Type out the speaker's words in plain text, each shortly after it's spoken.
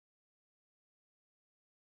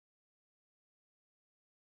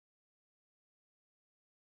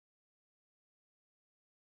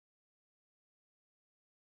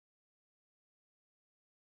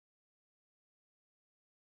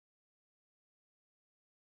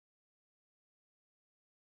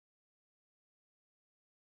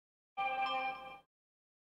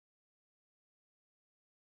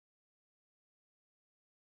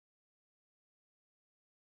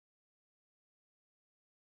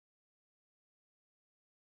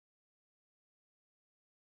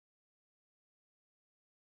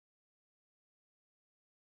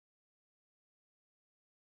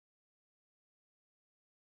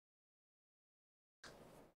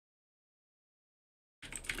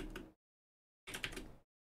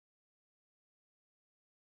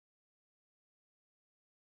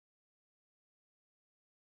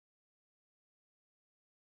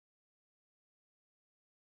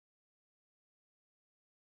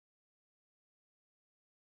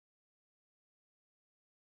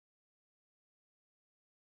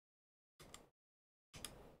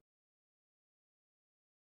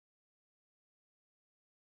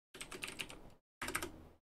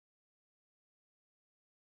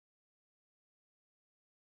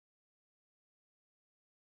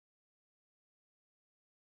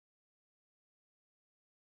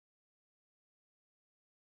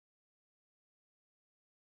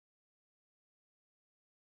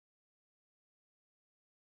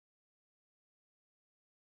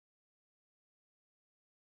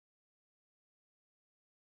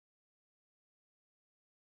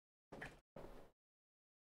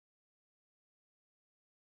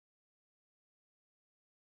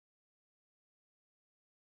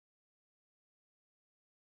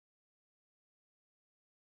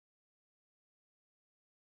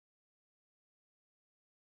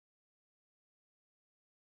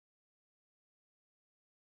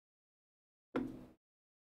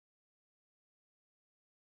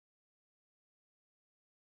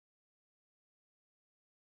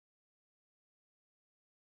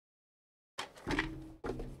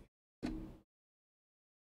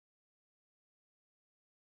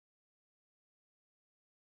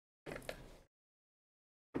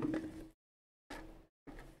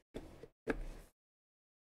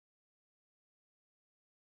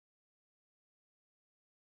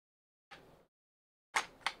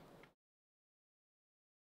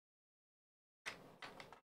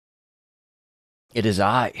It is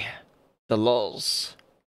I, the Lulz.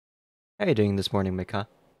 How are you doing this morning, Mika?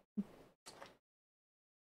 A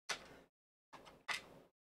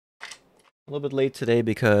little bit late today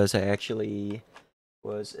because I actually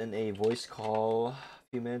was in a voice call a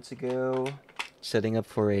few minutes ago, setting up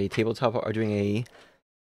for a tabletop or doing a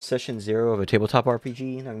session 0 of a tabletop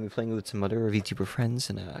RPG, and I'm gonna be playing with some other VTuber friends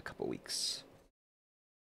in a couple weeks.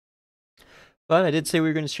 But I did say we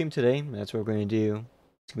were gonna stream today, and that's what we're gonna do.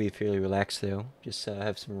 It's gonna be fairly relaxed though. Just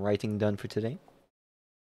have some writing done for today.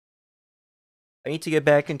 I need to get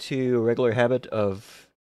back into a regular habit of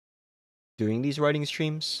doing these writing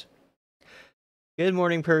streams. Good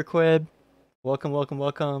morning, Perquib. Welcome, welcome,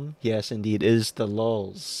 welcome. Yes, indeed, is the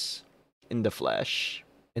Lulz in the flesh,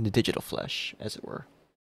 in the digital flesh, as it were.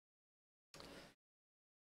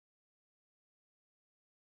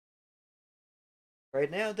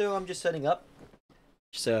 Right now, though, I'm just setting up,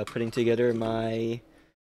 just putting together my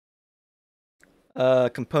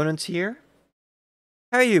components here.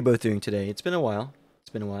 How are you both doing today? It's been a while. It's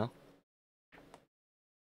been a while.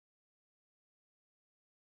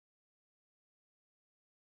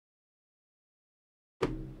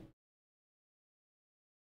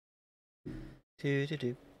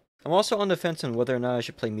 Do. I'm also on the fence on whether or not I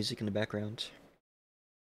should play music in the background.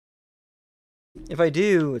 If I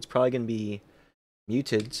do, it's probably gonna be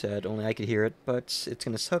muted, so that only I could hear it. But it's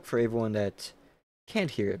gonna suck for everyone that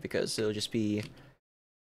can't hear it because it'll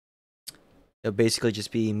basically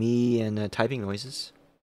just be me and typing noises.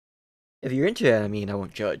 If you're into that, I mean, I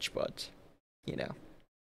won't judge, but, you know.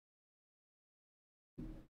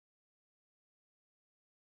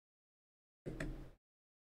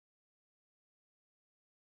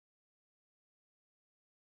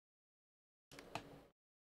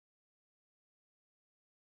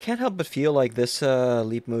 Can't help but feel like this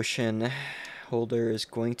leap motion holder is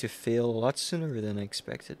going to fail a lot sooner than I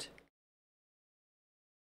expected.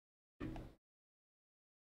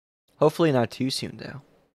 Hopefully not too soon, though.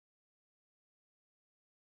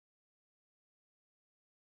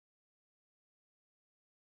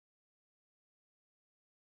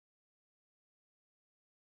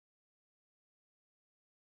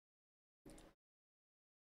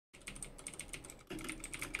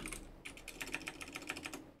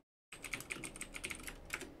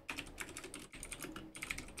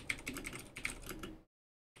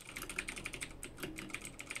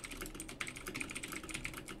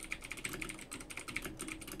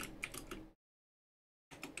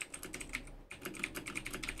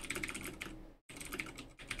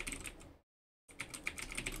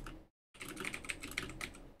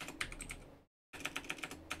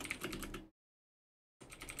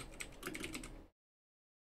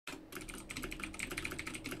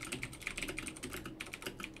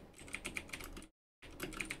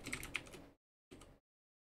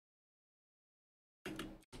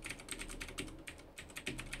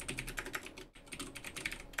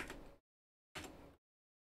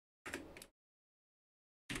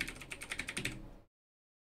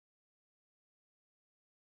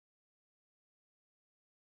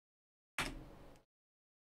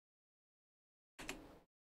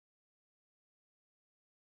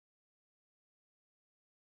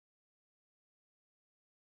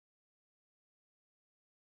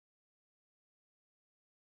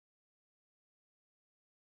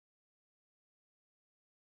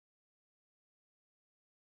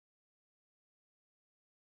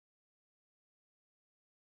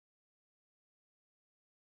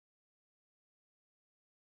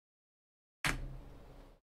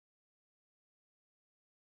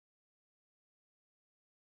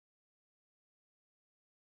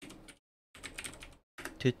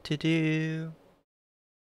 Do.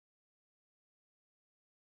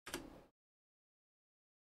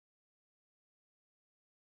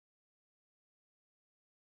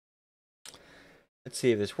 Let's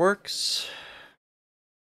see if this works.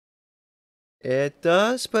 It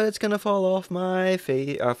does, but it's gonna fall off my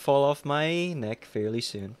fall off my neck fairly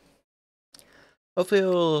soon. Hopefully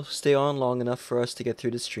it'll stay on long enough for us to get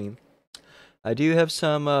through the stream. I do have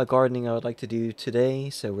some gardening I would like to do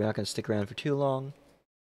today, so we're not gonna stick around for too long.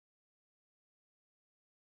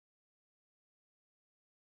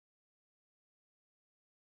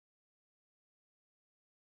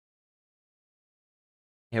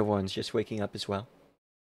 Everyone's just waking up as well.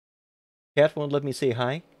 Cat won't let me say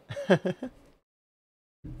hi.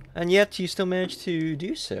 And yet you still managed to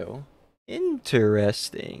do so.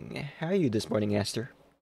 Interesting. How are you this morning, Aster?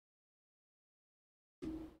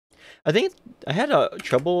 I think I had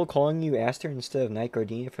trouble calling you Aster instead of Night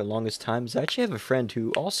Gardenia for the longest time. I actually have a friend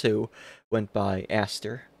who also went by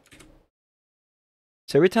Aster.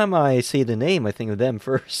 So every time I say the name, I think of them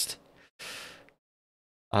first.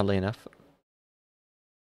 oddly enough.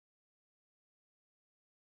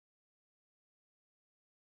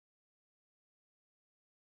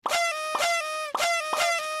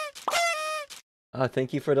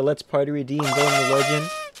 Thank you for the Let's Party Redeem, Going the Legend.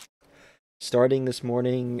 Starting this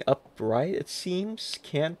morning upright, it seems.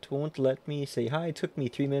 Won't let me say hi. It took me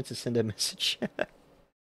 3 minutes to send a message.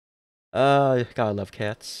 Gotta love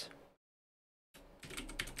cats.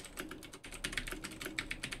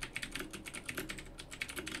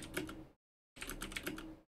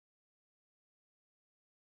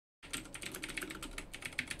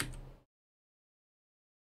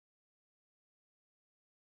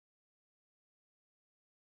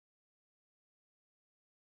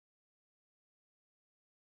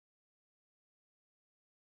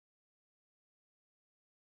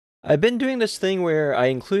 I've been doing this thing where I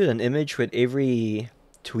include an image with every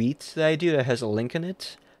tweet that I do that has a link in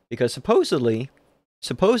it, because supposedly,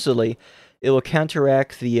 it will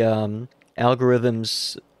counteract the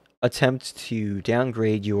algorithm's attempt to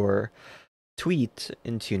downgrade your tweet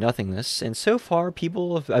into nothingness. And so far,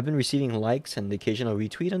 I've been receiving likes and the occasional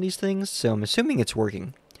retweet on these things, so I'm assuming it's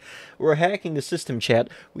working. We're hacking the system, chat.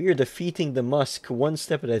 We are defeating the Musk one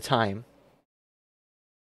step at a time.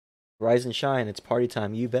 Rise and shine, it's party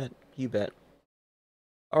time, you bet, you bet.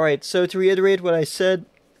 Alright, so to reiterate what I said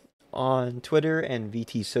on Twitter and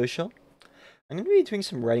VT Social, I'm going to be doing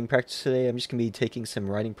some writing practice today. I'm just going to be taking some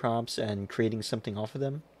writing prompts and creating something off of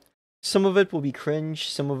them. Some of it will be cringe,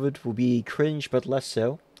 some of it will be cringe, but less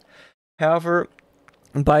so. However,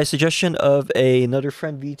 by suggestion of another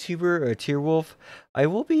friend VTuber, or Tierwolf, I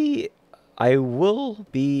will be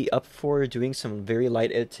up for doing some very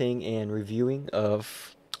light editing and reviewing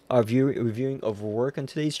of work on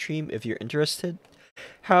today's stream if you're interested.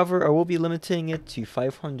 However, I will be limiting it to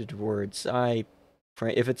 500 words.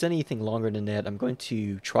 If it's anything longer than that, I'm going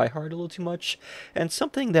to try hard a little too much, and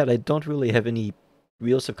something that I don't really have any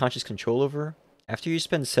real subconscious control over. After you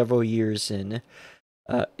spend several years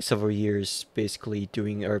basically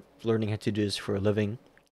doing or learning how to do this for a living,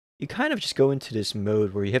 you kind of just go into this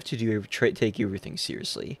mode where you have to take everything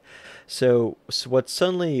seriously. So what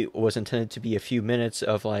suddenly was intended to be a few minutes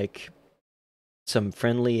of like some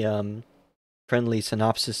friendly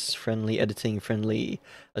synopsis, friendly editing, friendly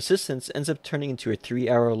assistance ends up turning into a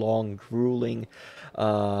 3-hour-long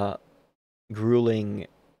grueling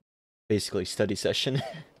basically study session.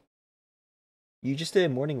 You just did a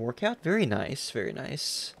morning workout? Very nice, very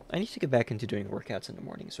nice. I need to get back into doing workouts in the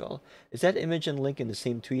morning as well. Is that image and link in the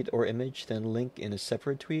same tweet, or image then link in a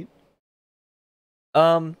separate tweet?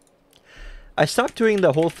 I stopped doing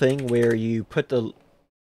the whole thing where you put the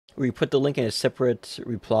link in a separate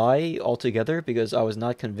reply altogether because I was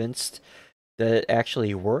not convinced that it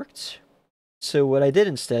actually worked. So what I did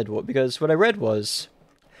instead, because what I read was,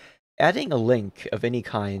 adding a link of any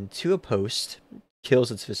kind to a post kills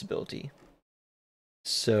its visibility.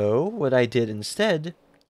 So what I did instead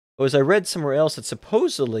was I read somewhere else that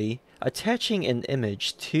supposedly attaching an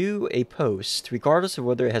image to a post, regardless of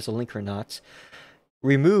whether it has a link or not,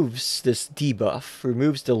 removes this debuff,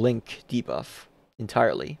 removes the link debuff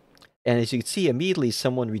entirely. And as you can see, immediately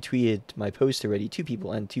someone retweeted my post already, 2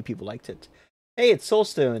 people, and 2 people liked it. Hey, it's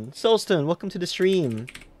Soulstone! Soulstone, welcome to the stream!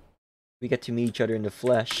 We get to meet each other in the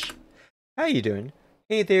flesh. How you doing?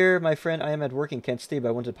 Hey there, my friend. I am at work and can't stay, but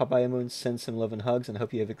I wanted to pop by a moon, send some love and hugs, and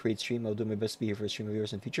hope you have a great stream. I'll do my best to be here for a stream of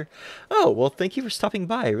yours in the future. Oh, well, thank you for stopping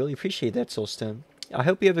by. I really appreciate that, Soulstone. I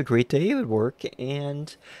hope you have a great day at work,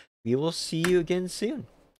 and we will see you again soon.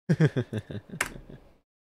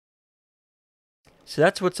 So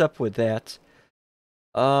that's what's up with that.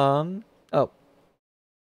 Oh. I'll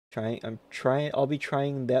be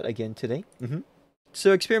trying that again today.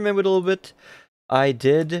 So experiment with a little bit. I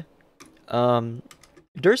did,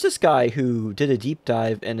 there's this guy who did a deep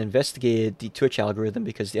dive and investigated the Twitch algorithm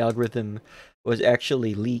because the algorithm was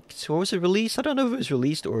actually leaked. Or was it released? I don't know if it was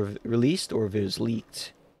released or if it was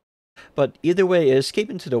leaked. But either way, it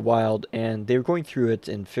escaped into the wild, and they were going through it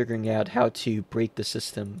and figuring out how to break the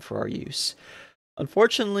system for our use.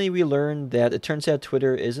 Unfortunately, we learned that it turns out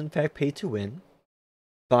Twitter is in fact paid to win.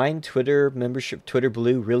 Buying Twitter membership, Twitter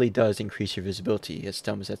Blue, really does increase your visibility, as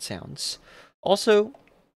dumb as that sounds. Also,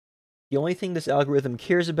 the only thing this algorithm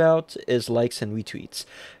cares about is likes and retweets.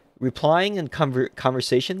 Replying and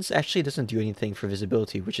conversations actually doesn't do anything for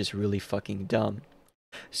visibility, which is really fucking dumb.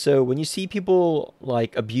 So when you see people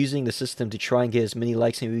like abusing the system to try and get as many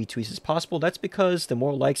likes and retweets as possible, that's because the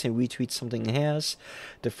more likes and retweets something has,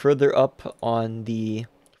 the further up on the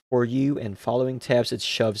For You and following tabs it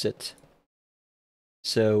shoves it.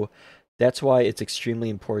 So that's why it's extremely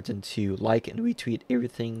important to like and retweet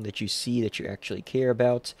everything that you see that you actually care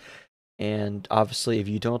about. And obviously, if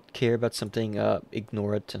you don't care about something,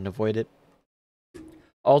 ignore it and avoid it.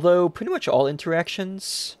 Although pretty much all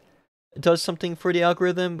interactions does something for the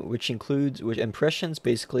algorithm, which impressions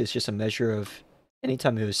basically is just a measure of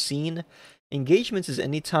anytime it was seen. Engagements is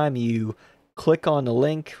anytime you click on a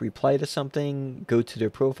link, reply to something, go to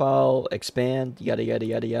their profile, expand, yada yada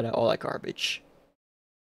yada yada, all that garbage.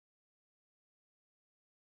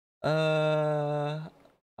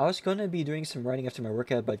 I was gonna be doing some writing after my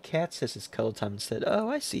workout, but Cat says it's cuddle time instead. Oh,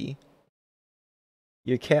 I see.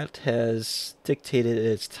 Your cat has dictated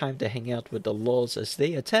it's time to hang out with the Lulz as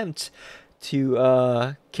they attempt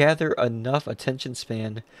to gather enough attention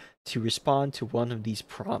span to respond to one of these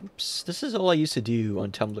prompts. This is all I used to do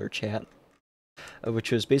on Tumblr chat,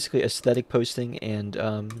 which was basically aesthetic posting and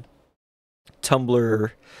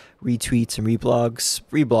Tumblr retweets and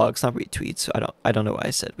reblogs, not retweets. I don't know why I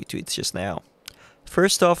said retweets just now.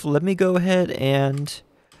 First off, let me go ahead and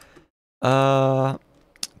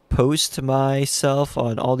post myself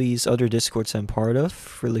on all these other discords I'm part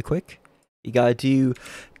of really quick. You gotta do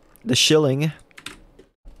the shilling.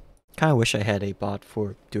 Kinda wish I had a bot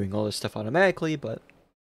for doing all this stuff automatically, but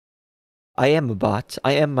I am a bot.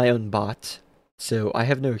 I am my own bot, so I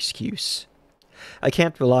have no excuse. I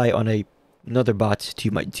can't rely on another bot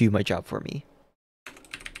to do my job for me.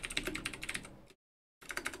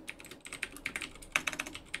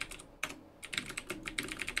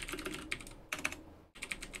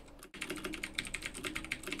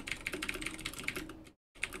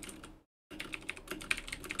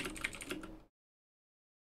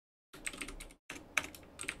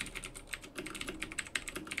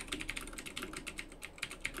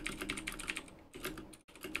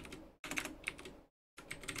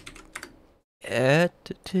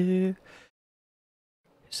 Is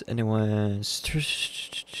anyone's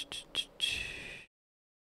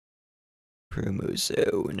promo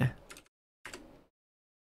zone?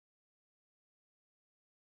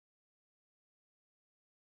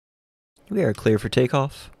 We are clear for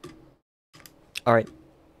takeoff. Alright.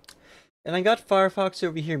 And I got Firefox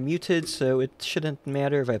over here muted, so it shouldn't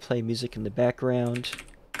matter if I play music in the background,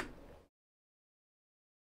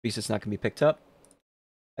 because it's not going to be picked up.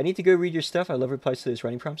 I need to go read your stuff. I love replies to those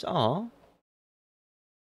writing prompts. Aww.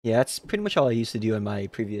 Yeah, that's pretty much all I used to do on my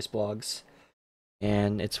previous blogs.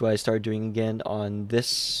 And it's what I started doing again on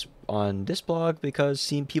this blog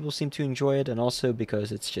because people seem to enjoy it, and also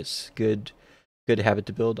because it's just good habit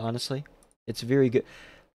to build, honestly. It's very good.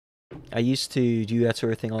 I used to do that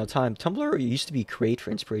sort of thing all the time. Tumblr used to be great for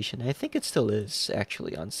inspiration. I think it still is,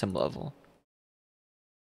 actually, on some level.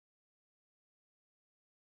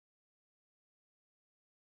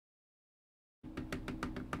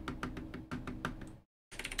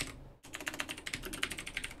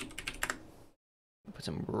 Put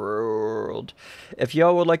some world. If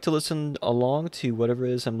y'all would like to listen along to whatever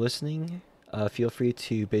it is I'm listening, feel free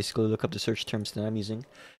to basically look up the search terms that I'm using.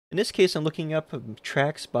 In this case, I'm looking up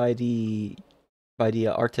tracks by the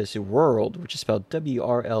artist World, which is spelled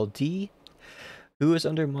WRLD, who is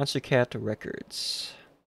under Monster Cat Records.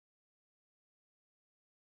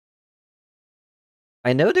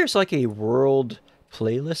 I know there's like a World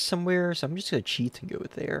playlist somewhere, so I'm just gonna cheat and go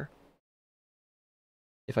there.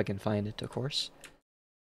 If I can find it, of course.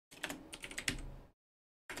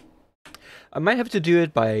 I might have to do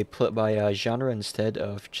it by genre instead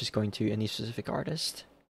of just going to any specific artist.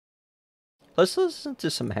 Let's listen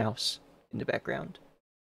to some house in the background.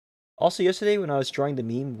 Also, yesterday when I was drawing the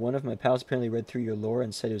meme, one of my pals apparently read through your lore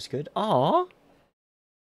and said it was good. Aww!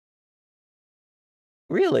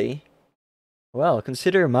 Really? Well,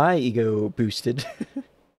 consider my ego boosted.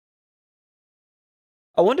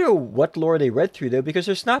 I wonder what lore they read through, though, because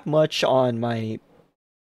there's not much on my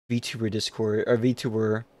VTuber Discord, or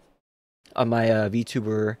VTuber, on my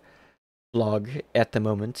VTuber blog at the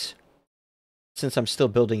moment, since I'm still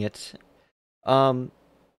building it.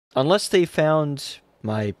 Unless they found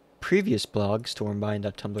my previous blog,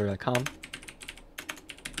 stormbind.tumblr.com.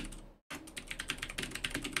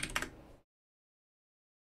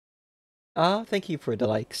 Thank you for the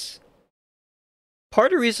likes.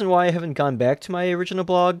 Part of the reason why I haven't gone back to my original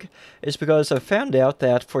blog is because I found out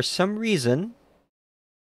that for some reason,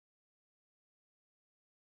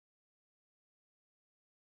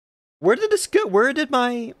 where did this go? Where did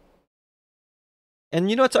my... And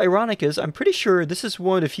you know what's ironic is, I'm pretty sure this is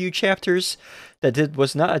one of the few chapters that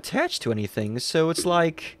was not attached to anything, so it's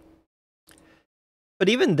like... But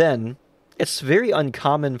even then, it's very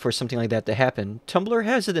uncommon for something like that to happen. Tumblr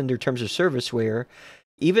has it in their terms of service where,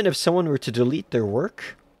 even if someone were to delete their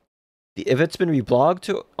work, if it's been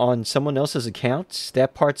reblogged on someone else's account,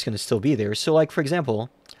 that part's going to still be there. So like, for example,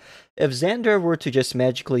 If Xander were to just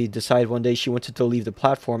magically decide one day she wanted to leave the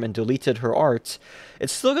platform and deleted her art,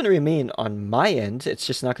 it's still going to remain on my end. It's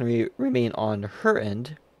just not going to remain on her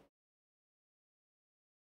end.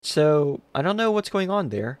 So, I don't know what's going on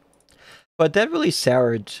there. But that really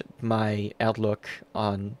soured my outlook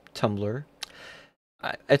on Tumblr.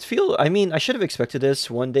 I mean, I should have expected this.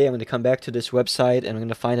 One day I'm going to come back to this website and I'm going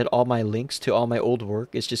to find that all my links to all my old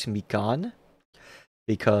work is just going to be gone.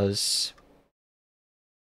 Because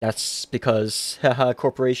that's because, haha,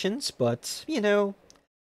 corporations. But, you know,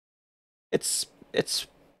 it's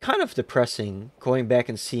kind of depressing going back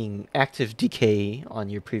and seeing active decay on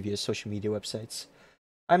your previous social media websites.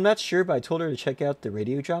 I'm not sure, but I told her to check out the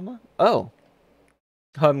radio drama. Oh.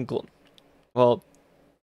 Well,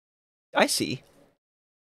 I see.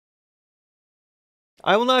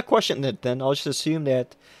 I will not question it then. I'll just assume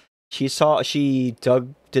that she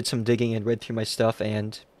did some digging and read through my stuff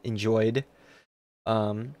and enjoyed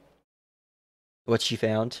um what she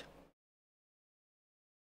found.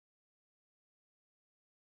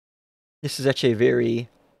 This is actually a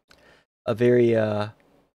very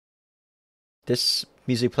this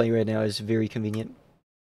music playing right now is very convenient.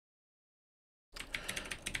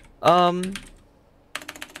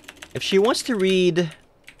 If she wants to read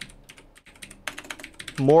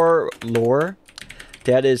more lore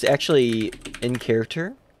that is actually in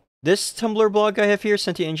character, this Tumblr blog I have here,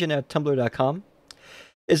 sentientengine at tumblr.com,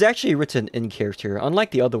 is actually written in character.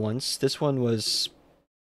 Unlike the other ones, this one was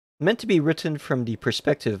meant to be written from the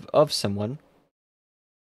perspective of someone.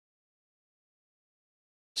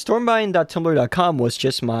 Stormbind.tumblr.com was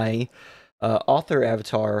just my author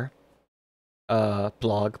avatar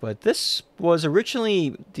blog, but this was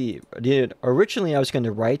originally originally I was going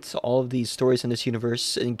to write all of these stories in this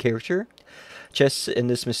universe in character, just in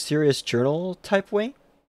this mysterious journal type way.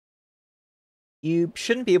 You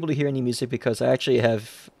shouldn't be able to hear any music because I actually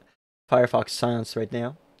have Firefox silenced right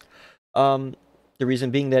now. The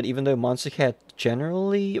reason being that even though Monstercat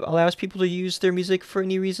generally allows people to use their music for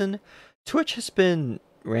any reason, Twitch has been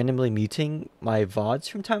randomly muting my VODs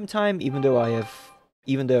from time to time, even though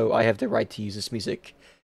I have the right to use this music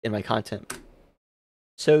in my content.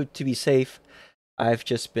 So to be safe, I've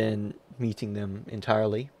just been muting them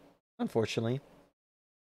entirely, unfortunately.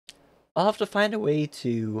 I'll have to find a way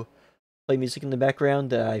to play music in the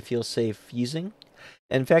background that I feel safe using.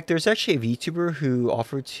 In fact, there's actually a VTuber who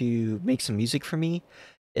offered to make some music for me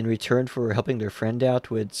in return for helping their friend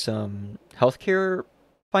out with some healthcare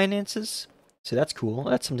finances. So that's cool.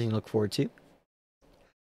 That's something to look forward to.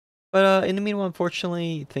 But in the meanwhile,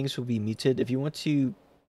 unfortunately, things will be muted. If you want to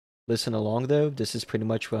listen along, though, this is pretty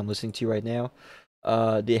much what I'm listening to right now.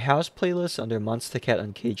 The house playlist under Monstercat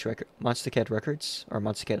Records, or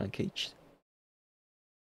Monstercat Uncaged.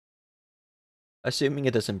 Assuming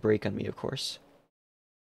it doesn't break on me, of course.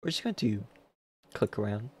 We're just going to click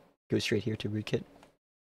around, go straight here to rootkit.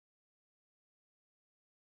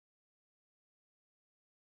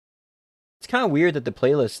 It's kind of weird that the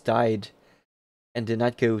playlist died and did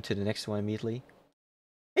not go to the next one immediately.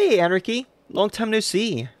 Hey, Anarchy! Long time no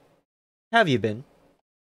see. How have you been?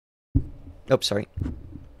 Oh, sorry.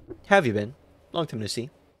 How have you been? Long time no see.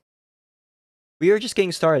 We are just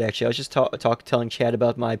getting started, actually. I was just telling Chad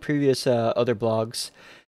about my previous other blogs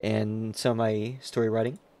and some of my story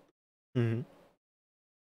writing. I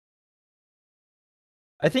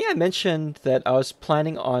think I mentioned that I was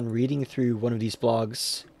planning on reading through one of these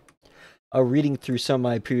blogs. Reading through some of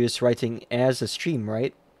my previous writing as a stream,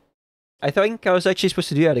 right? I think I was actually supposed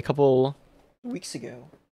to do that a couple weeks ago.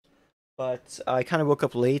 But I kind of woke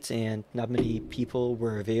up late and not many people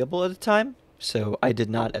were available at the time. So I did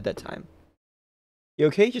not at that time. You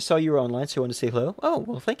okay? Just saw you were online, so I wanted to say hello. Oh,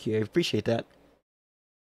 well, thank you. I appreciate that.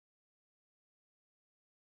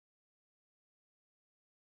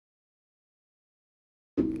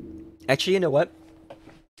 Actually, you know what?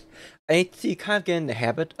 I need to kind of get in the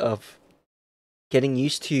habit of getting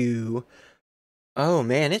used to... Oh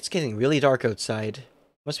man, it's getting really dark outside.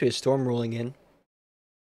 Must be a storm rolling in.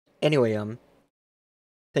 Anyway,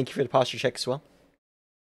 thank you for the posture check as well.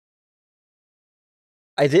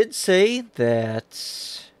 I did say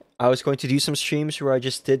that I was going to do some streams where I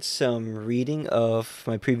just did some reading of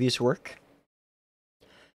my previous work.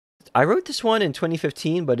 I wrote this one in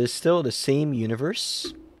 2015, but it's still the same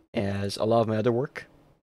universe as a lot of my other work.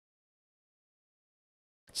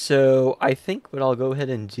 So I think what I'll go ahead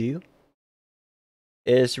and do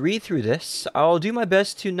is read through this. I'll do my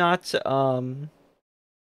best to not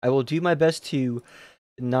I will do my best to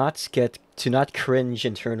not cringe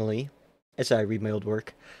internally as I read my old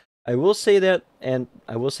work. I will say that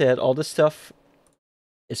all this stuff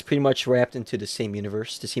is pretty much wrapped into the same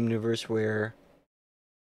universe where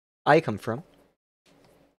I come from.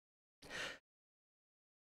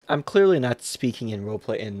 I'm clearly not speaking in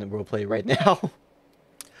roleplay right now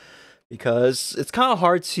because it's kind of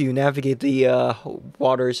hard to navigate the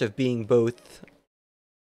waters of being both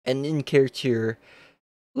an in-character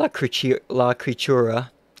la creatura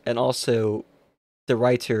and also the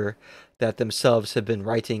writer that themselves have been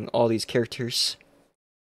writing all these characters.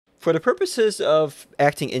 For the purposes of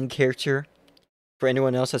acting in character, for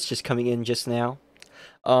anyone else that's just coming in just now,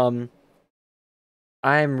 um,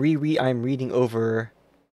 I'm reading over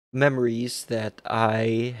memories that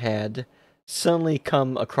I had suddenly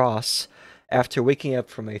come across after waking up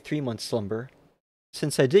from a 3-month slumber,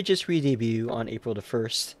 since I did just re-debut on April the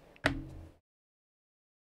 1st.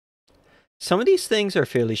 Some of these things are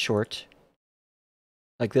fairly short,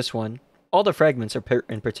 like this one. All the fragments are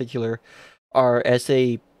in particular are as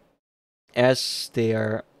they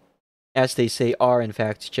are as they say are in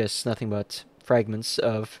fact just nothing but fragments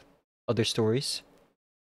of other stories.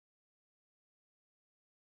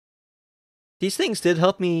 These things did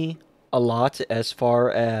help me a lot as far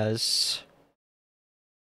as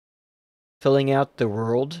filling out the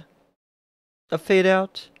world of Fade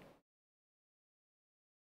Out.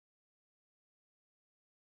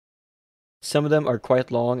 Some of them are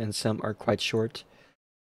quite long and some are quite short.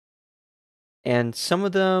 And some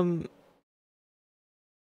of them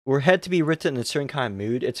had to be written in a certain kind of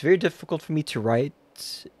mood. It's very difficult for me to write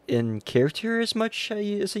in character as much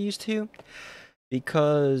as I used to,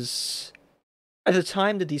 because at the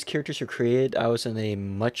time that these characters were created, I was in a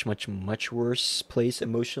much worse place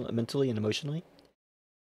mentally and emotionally.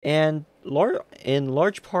 And in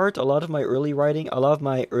large part, a lot of my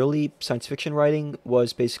early science fiction writing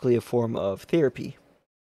was basically a form of therapy.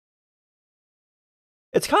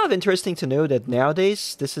 It's kind of interesting to know that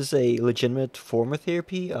nowadays this is a legitimate form of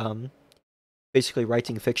therapy. Basically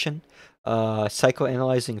writing fiction,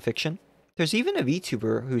 psychoanalyzing fiction. There's even a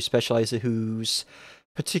VTuber whose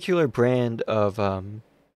particular brand of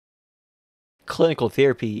clinical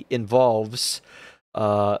therapy involves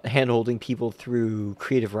hand-holding people through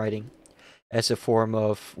creative writing as a form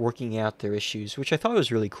of working out their issues, which I thought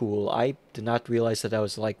was really cool. I did not realize that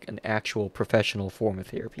was like an actual professional form of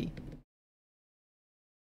therapy.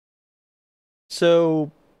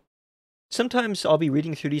 So sometimes I'll be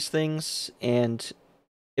reading through these things, and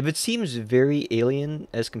if it seems very alien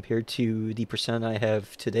as compared to the persona I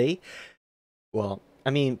have today, well, I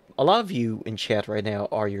mean, a lot of you in chat right now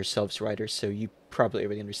are yourselves writers, so you probably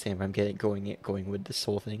already understand where I'm going with this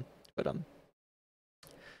whole thing. But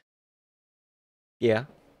yeah.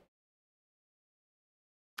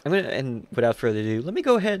 And without further ado, let me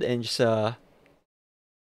go ahead and just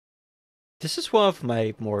this is one of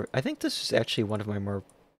my more, I think this is actually one of my more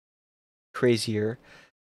crazier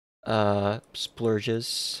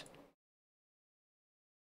splurges.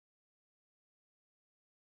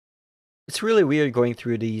 It's really weird going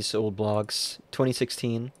through these old blogs.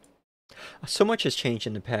 2016. So much has changed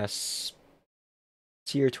in the past.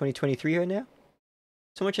 It's year 2023 right now.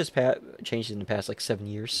 So much has changed in the past like 7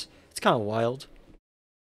 years. It's kind of wild.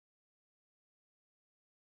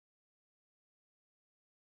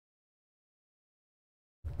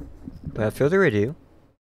 Without further ado,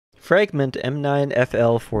 fragment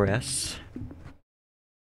M9FL4S.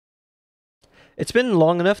 It's been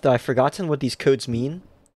long enough that I've forgotten what these codes mean,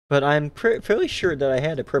 but I'm fairly sure that I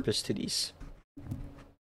had a purpose to these.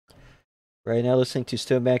 Right now, listening to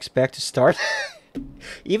Stonemax Back to Start.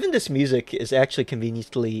 Even this music is actually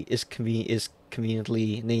conveniently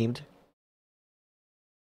named.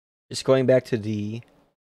 Just going back to the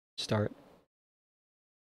start.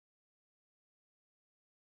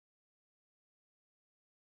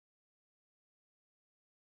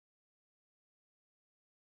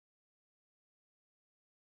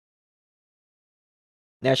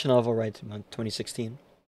 National Novel Rights Month 2016.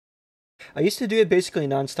 I used to do it basically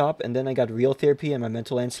nonstop, and then I got real therapy and my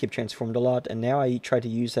mental landscape transformed a lot, and now I try to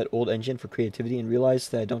use that old engine for creativity and realize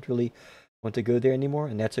that I don't really want to go there anymore,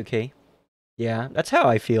 and that's okay. Yeah, that's how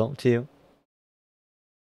I feel, too.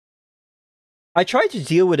 I try to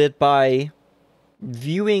deal with it by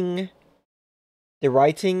viewing the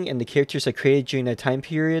writing and the characters I created during that time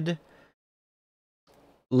period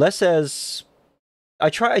less as I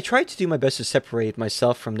try to do my best to separate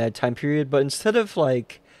myself from that time period, but instead of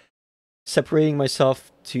like separating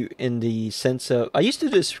myself to in the sense of I used to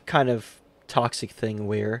do this kind of toxic thing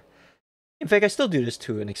where in fact I still do this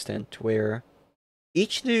to an extent where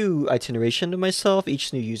each new itineration of myself,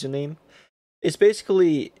 each new username is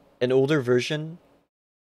basically an older version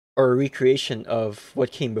or a recreation of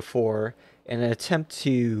what came before and an attempt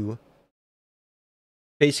to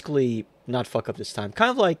basically not fuck up this time.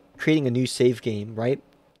 Kind of like creating a new save game, right?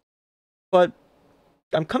 But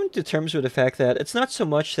I'm coming to terms with the fact that it's not so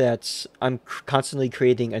much that I'm constantly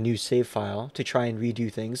creating a new save file to try and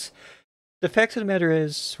redo things. The fact of the matter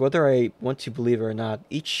is, whether I want to believe it or not,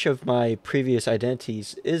 each of my previous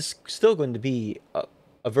identities is still going to be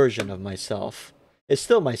a version of myself. It's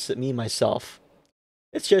still me, myself.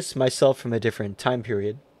 It's just myself from a different time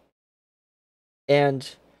period.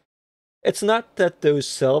 And it's not that those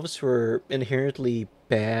selves were inherently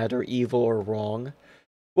bad or evil or wrong.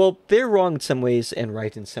 Well, they're wrong in some ways and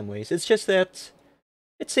right in some ways. It's just that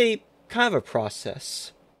it's a kind of a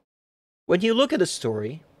process. When you look at a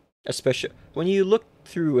story, especially when you look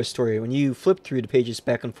through a story, when you flip through the pages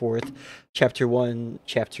back and forth, chapter 1,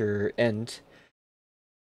 chapter end,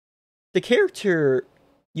 the character,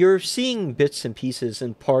 you're seeing bits and pieces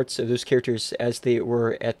and parts of those characters as they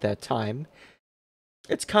were at that time.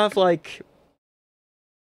 It's kind of like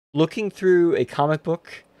looking through a comic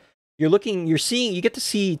book. You get to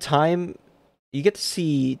see time, you get to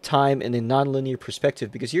see time in a nonlinear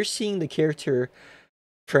perspective because you're seeing the character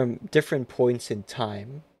from different points in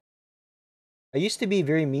time. I used to be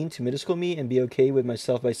very mean to middle school me and be okay with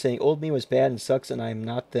myself by saying old me was bad and sucks and I'm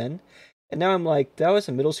not then. And now I'm like, that was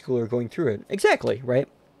a middle schooler going through it. Exactly, right?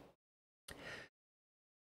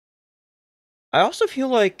 I also feel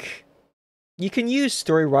like you can use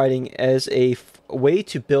story writing as a way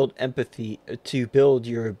to build empathy, to build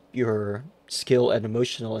your skill and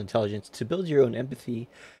emotional intelligence, to build your own empathy.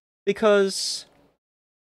 Because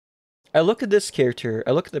I look at this character,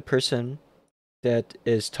 I look at the person that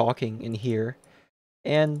is talking in here,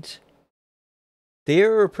 and they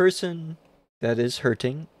are a person that is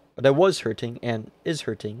hurting, that was hurting, and is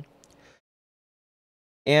hurting.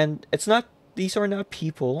 And these are not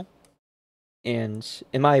people, and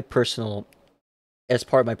as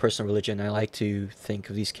part of my personal religion, I like to think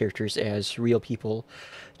of these characters as real people,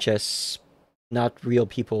 just not real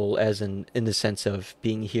people as in the sense of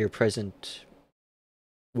being here present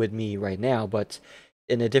with me right now, but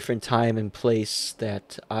in a different time and place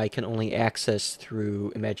that I can only access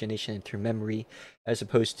through imagination and through memory, as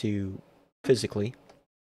opposed to physically.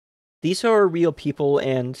 These are real people,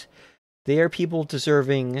 and they are people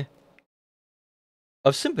deserving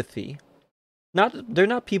of sympathy. They're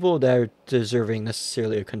not people that are deserving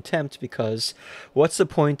necessarily of contempt, because what's the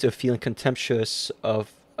point of feeling contemptuous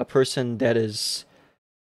of a person that is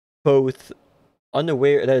both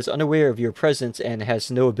unaware of your presence and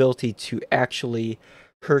has no ability to actually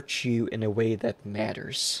hurt you in a way that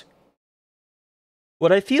matters?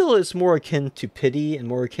 What I feel is more akin to pity and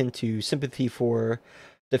more akin to sympathy for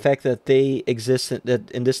the fact that they exist, that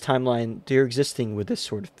in this timeline they're existing with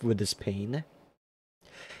this pain.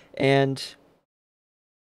 And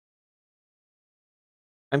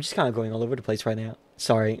I'm just kind of going all over the place right now.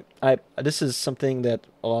 Sorry. This is something that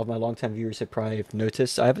a lot of my longtime viewers have probably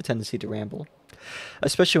noticed. I have a tendency to ramble,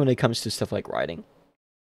 especially when it comes to stuff like writing.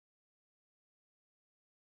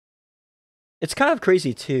 It's kind of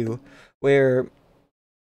crazy too, where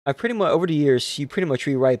I pretty much over the years you pretty much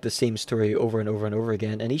rewrite the same story over and over and over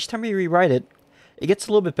again, and each time you rewrite it, it gets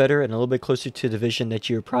a little bit better and a little bit closer to the vision that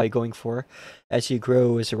you're probably going for as you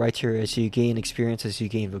grow as a writer, as you gain experience, as you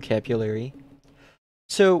gain vocabulary.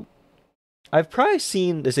 So I've probably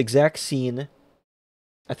seen this exact scene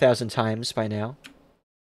 1,000 times by now,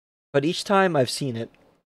 but each time I've seen it,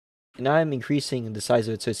 and I'm increasing the size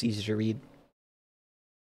of it so it's easier to read.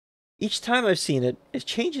 Each time I've seen it, it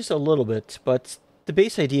changes a little bit, but the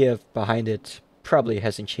base idea behind it probably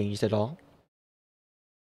hasn't changed at all.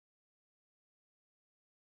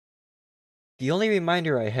 The only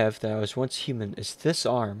reminder I have that I was once human is this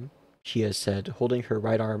arm, she has said, holding her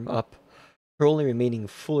right arm up, her only remaining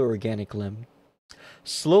fully organic limb.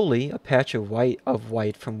 Slowly, a patch of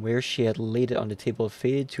white from where she had laid it on the table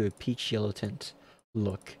faded to a peach yellow tint.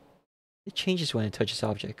 Look. It changes when it touches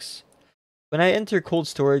objects. When I enter cold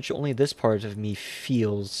storage, only this part of me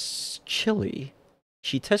feels chilly.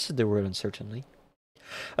 She tested the word uncertainly.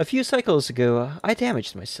 A few cycles ago, I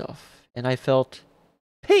damaged myself, and I felt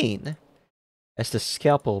pain as the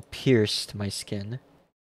scalpel pierced my skin.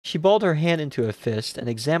 She balled her hand into a fist and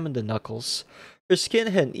examined the knuckles. Her skin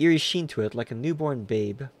had an eerie sheen to it, like a newborn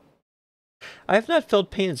babe. I have not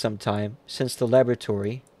felt pain in some time, since the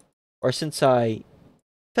laboratory, or since I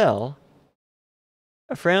fell.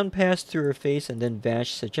 A frown passed through her face and then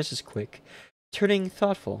vanished just as quick, turning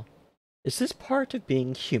thoughtful. Is this part of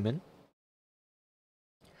being human?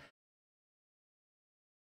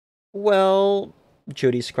 Well,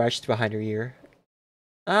 Jody scratched behind her ear.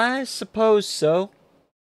 I suppose so.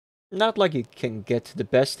 Not like you can get to the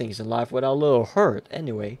best things in life without a little hurt,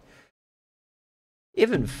 anyway.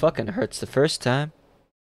 Even fucking hurts the first time.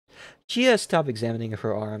 Gia stopped examining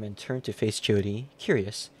her arm and turned to face Jody,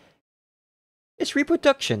 curious. Is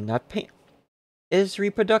reproduction not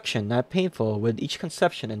painful with each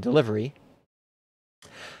conception and delivery?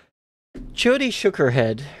 Jody shook her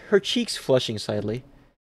head, her cheeks flushing slightly.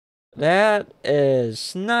 That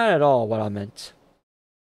is not at all what I meant.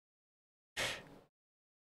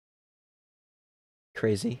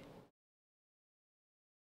 Crazy.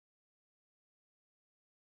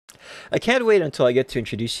 I can't wait until I get to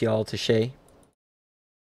introduce y'all to Shay.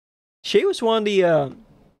 Shay was one of the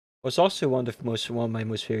was also one of my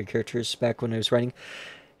most favorite characters back when I was writing.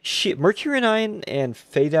 Mercury 9 and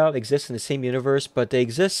Fade Out exist in the same universe, but they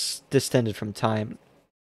exist distended from time.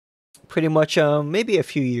 Pretty much, maybe a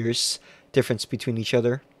few years difference between each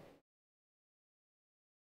other.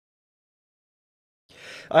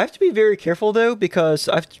 I have to be very careful though, because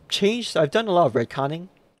I've done a lot of retconning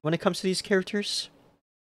when it comes to these characters.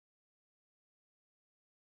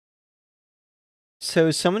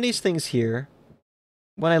 So some of these things here,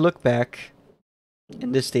 when I look back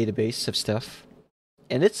in this database of stuff,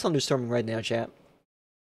 and it's thunderstorming right now, chat.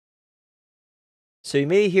 So you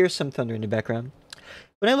may hear some thunder in the background.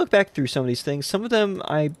 When I look back through some of these things, some of them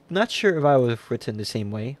I'm not sure if I would have written the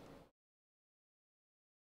same way.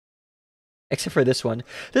 Except for this one.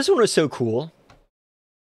 This one was so cool.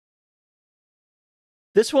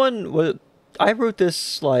 This one was... I wrote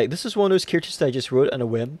this, like... This is one of those characters that I just wrote on a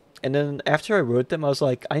whim. And then after I wrote them, I was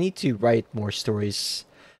like, I need to write more stories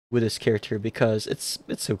with this character because it's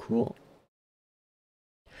so cool.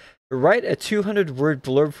 Write a 200-word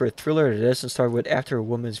blurb for a thriller that doesn't start with after a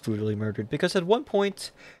woman is brutally murdered. Because at one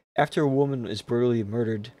point, after a woman is brutally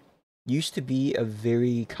murdered, used to be a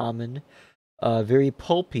very common, very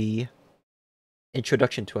pulpy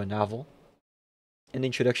introduction to a novel. An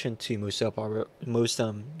introduction to most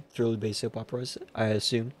thriller-based soap operas, I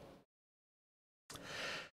assume.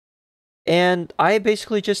 And I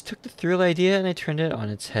basically just took the thrill idea and I turned it on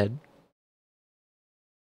its head.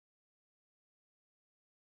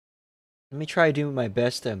 Let me try doing my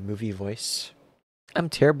best movie voice. I'm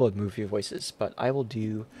terrible at movie voices, but I will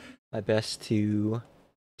do my best to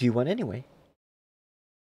do one anyway.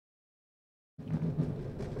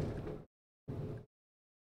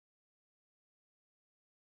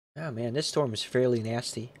 Oh man, this storm is fairly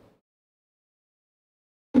nasty.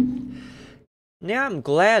 Now I'm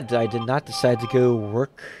glad that I did not decide to go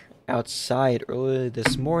work outside early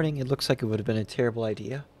this morning. It looks like it would have been a terrible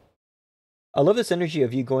idea. I love this energy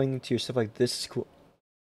of you going to your stuff like this is cool.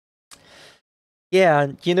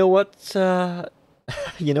 Yeah, you know what,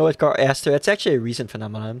 you know what, Aster? That's actually a recent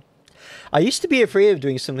phenomenon. I used to be afraid of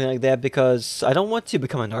doing something like that because I don't want to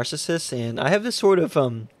become a narcissist, and I have this sort of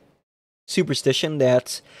superstition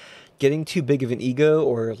that getting too big of an ego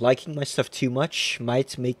or liking my stuff too much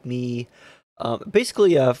might make me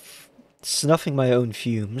basically snuffing my own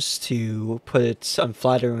fumes, to put it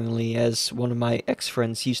unflatteringly, as one of my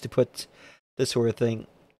ex-friends used to put this sort of thing.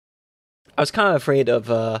 I was kind of afraid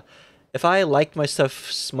of if I liked my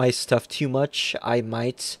stuff too much, I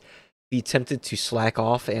might be tempted to slack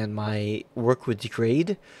off and my work would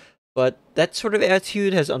degrade. But that sort of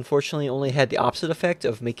attitude has unfortunately only had the opposite effect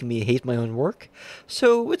of making me hate my own work.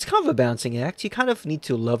 So it's kind of a balancing act. You kind of need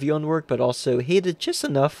to love your own work, but also hate it just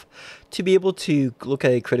enough to be able to look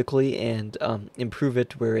at it critically and improve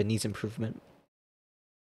it where it needs improvement.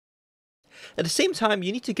 At the same time,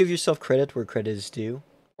 you need to give yourself credit where credit is due,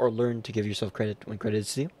 or learn to give yourself credit when credit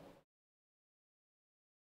is due.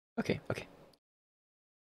 Okay.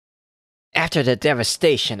 After the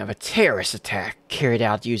devastation of a terrorist attack carried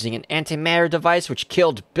out using an antimatter device which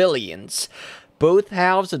killed billions, both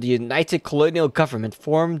halves of the United Colonial Government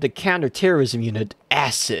formed the Counterterrorism Unit,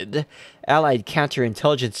 ACID, Allied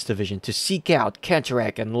Counterintelligence Division, to seek out,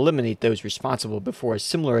 counteract, and eliminate those responsible before a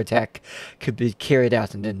similar attack could be carried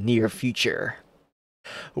out in the near future.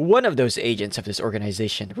 One of those agents of this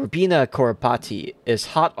organization, Rubina Korapati, is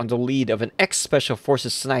hot on the lead of an ex-Special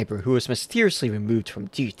Forces sniper who was mysteriously removed from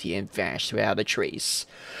duty and vanished without a trace.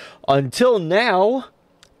 Until now!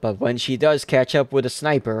 But when she does catch up with a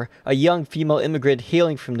sniper, a young female immigrant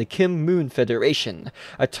hailing from the Kim Moon Federation,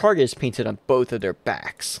 a target is painted on both of their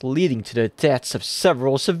backs, leading to the deaths of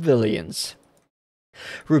several civilians.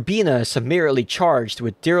 Rubina is summarily charged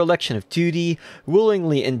with dereliction of duty,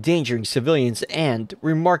 willingly endangering civilians, and,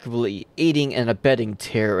 remarkably, aiding and abetting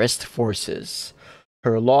terrorist forces.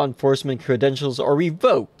 Her law enforcement credentials are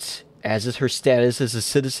revoked, as is her status as a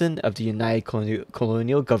citizen of the United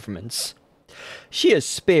Colonial Governments. She is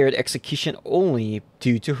spared execution only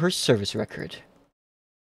due to her service record.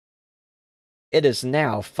 It is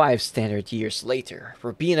now 5 standard years later.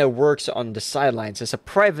 Robina works on the sidelines as a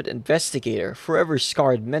private investigator, forever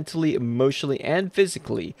scarred mentally, emotionally, and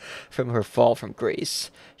physically from her fall from grace.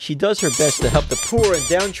 She does her best to help the poor and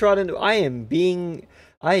downtrodden.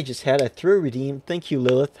 I just had a throw redeem. Thank you,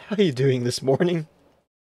 Lilith. How are you doing this morning?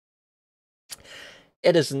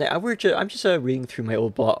 It is now. I'm just reading through my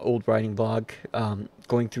old writing blog,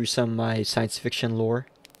 going through some of my science fiction lore.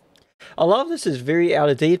 A lot of this is very out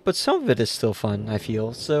of date, but some of it is still fun, I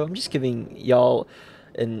feel. So I'm just giving y'all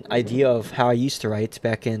an idea of how I used to write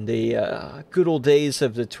back in the good old days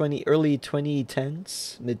of the early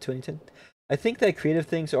 2010s, mid 2010s. I think that creative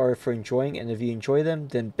things are for enjoying, and if you enjoy them,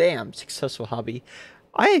 then bam, successful hobby.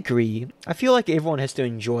 I agree. I feel like everyone has to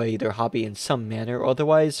enjoy their hobby in some manner,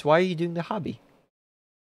 otherwise, why are you doing the hobby?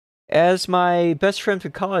 As my best friend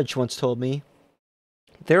from college once told me,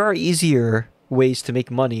 there are easier ways to make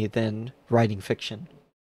money than writing fiction.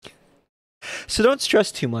 So don't stress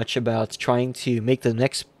too much about trying to make the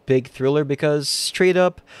next big thriller because straight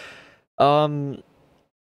up,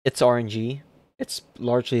 it's RNG. It's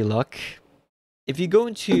largely luck. If you go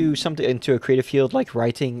into a creative field like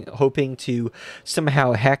writing, hoping to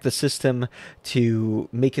somehow hack the system to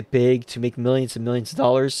make it big, to make millions and millions of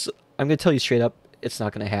dollars, I'm gonna tell you straight up, it's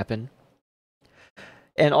not gonna happen.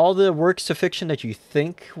 And all the works of fiction that you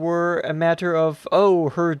think were a matter of, oh,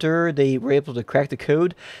 they were able to crack the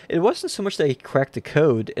code, it wasn't so much that they cracked the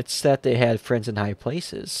code, it's that they had friends in high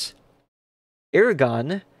places.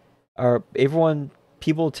 Aragon,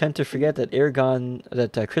 people tend to forget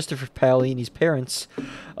that Christopher Paolini's parents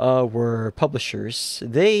were publishers.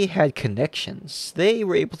 They had connections. They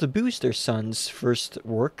were able to boost their son's first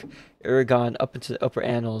work, Aragon, up into the upper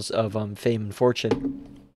annals of fame and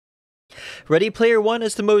fortune. Ready Player One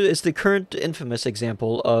is the current infamous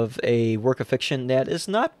example of a work of fiction that is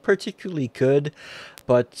not particularly good,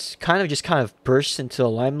 but kind of bursts into the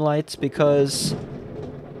limelight because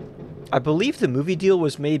I believe the movie deal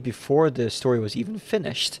was made before the story was even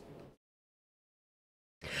finished.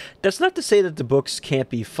 That's not to say that the books can't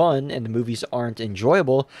be fun and the movies aren't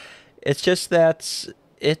enjoyable. It's just that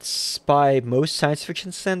it's by most science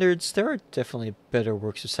fiction standards, there are definitely better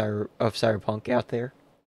works of cyberpunk out there.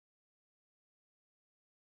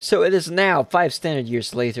 So it is now 5 standard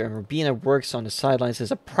years later, and Robina works on the sidelines as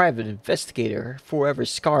a private investigator, forever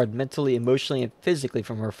scarred mentally, emotionally, and physically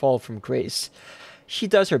from her fall from grace. She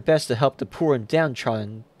does her best to help the poor and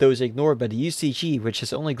downtrodden, those ignored by the UCG, which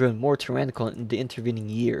has only grown more tyrannical in the intervening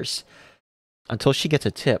years. Until she gets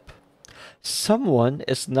a tip. Someone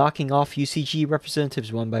is knocking off UCG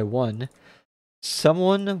representatives one by one.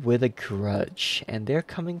 Someone with a grudge, and they're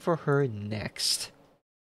coming for her next.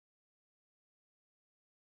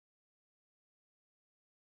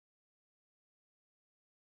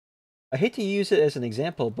 I hate to use it as an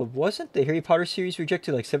example, but wasn't the Harry Potter series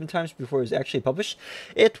rejected like 7 times before it was actually published?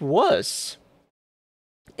 It was.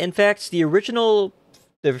 In fact, the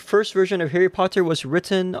first version of Harry Potter was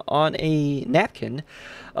written on a napkin.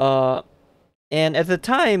 And at the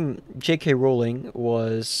time, J.K. Rowling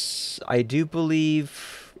was, I do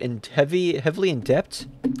believe, heavily in debt.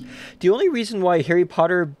 The only reason why Harry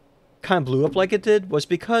Potter kind of blew up like it did was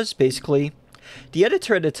because, basically, the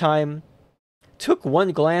editor at the time took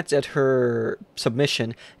one glance at her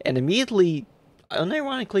submission and immediately,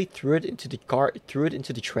 unironically, threw it into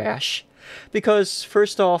the trash. Because,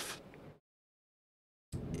 first off,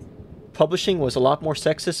 publishing was a lot more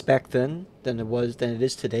sexist back then than it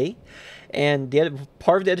is today. And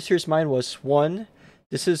part of the editor's mind was, one,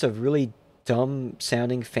 this is a really dumb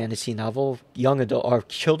sounding fantasy novel. Young adult or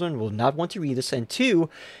children will not want to read this. And two,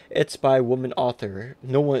 it's by a woman author.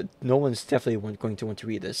 No one's definitely going to want to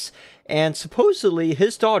read this. And supposedly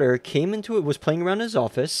his daughter was playing around in his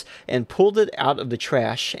office and pulled it out of the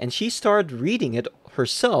trash, and she started reading it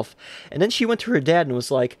herself. And then she went to her dad and was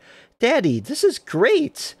like, "Daddy, this is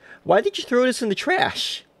great. Why did you throw this in the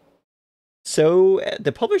trash?" So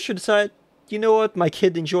the publisher decided, you know what, my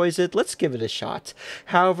kid enjoys it, let's give it a shot.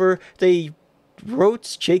 However, they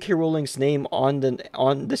wrote J.K. Rowling's name on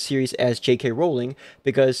the series as J.K. Rowling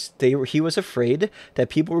because he was afraid that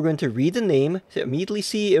people were going to read the name, immediately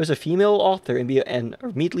see it was a female author, and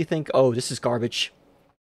immediately think, oh, this is garbage.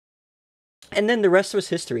 And then the rest was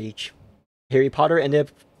history. Harry Potter ended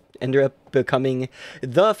up becoming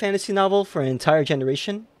the fantasy novel for an entire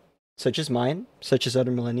generation, such as mine, such as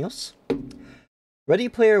other millennials. Ready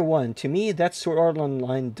Player One, to me, that's Sword Art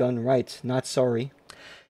Online done right, not sorry.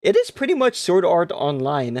 It is pretty much Sword Art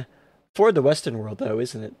Online for the Western world, though,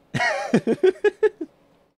 isn't it?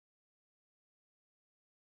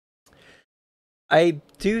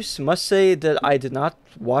 must say that I did not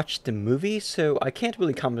watch the movie, so I can't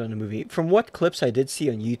really comment on the movie. From what clips I did see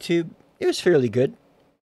on YouTube, it was fairly good.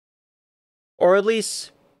 Or at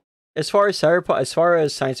least, as far as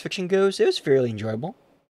science fiction goes, it was fairly enjoyable.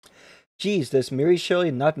 Geez, does Mary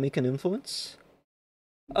Shelley not make an influence?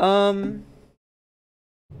 That's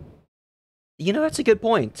a good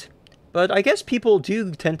point. But I guess people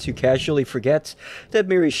do tend to casually forget that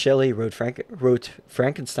Mary Shelley wrote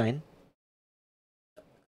Frankenstein.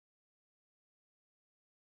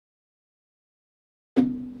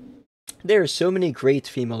 There are so many great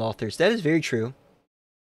female authors. That is very true.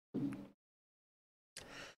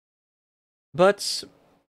 But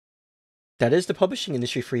that is the publishing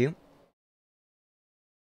industry for you.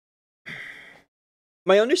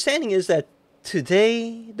 My understanding is that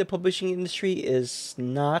today the publishing industry is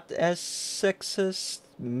not as sexist,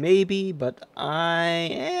 maybe, but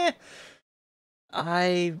I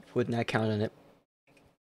would not count on it.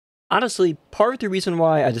 Honestly, part of the reason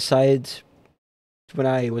why I decided when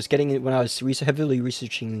I was heavily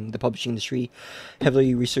researching the publishing industry,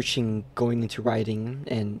 heavily researching going into writing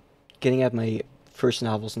and getting at my first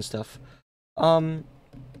novels and stuff. When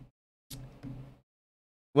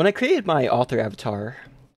I created my author avatar,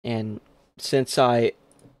 and since I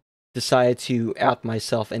decided to out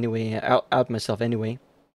myself anyway,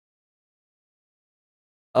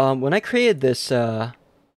 when I created this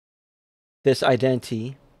this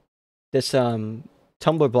identity, this Tumblr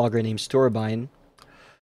blogger named Storabine,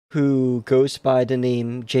 who goes by the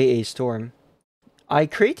name J.A. Storm, I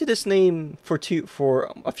created this name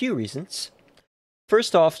for a few reasons.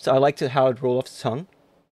 First off, I liked how it rolled off the tongue.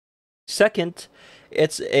 Second,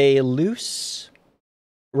 it's a loose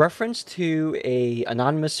reference to a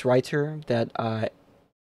anonymous writer that I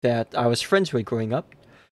was friends with growing up,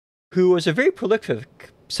 who was a very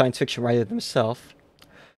prolific science fiction writer himself,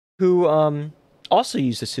 who also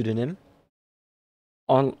used a pseudonym.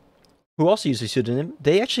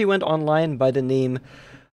 They actually went online by the name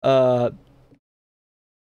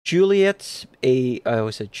Juliet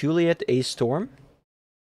A. Storm.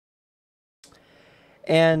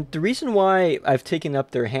 And the reason why I've taken up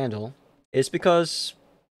their handle is because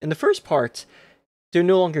in the first part, they're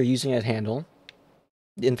no longer using that handle.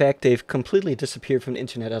 In fact, they've completely disappeared from the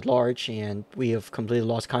internet at large, and we have completely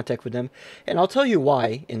lost contact with them. And I'll tell you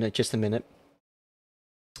why in just a minute.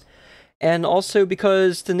 And also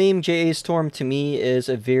because the name J.A. Storm to me is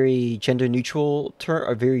a very gender neutral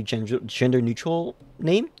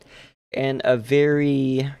name, and a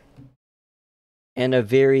very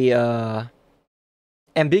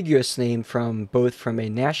ambiguous name from a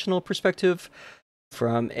national perspective,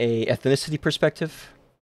 from a ethnicity perspective.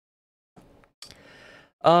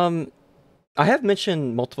 I have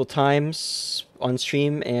mentioned multiple times on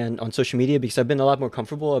stream and on social media, because I've been a lot more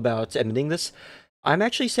comfortable about admitting this. I'm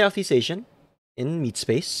actually Southeast Asian in meat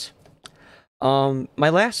space. My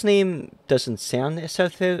last name doesn't sound as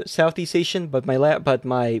Southeast Asian, but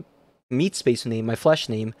my meat space name, my flesh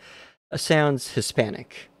name, sounds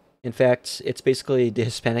Hispanic. In fact, it's basically the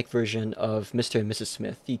Hispanic version of Mr. and Mrs.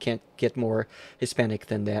 Smith. You can't get more Hispanic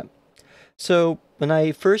than that. So, when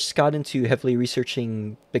I first got into heavily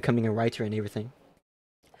researching becoming a writer and everything,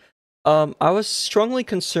 I was strongly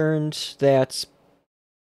concerned that,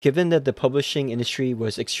 given that the publishing industry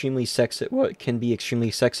was extremely can be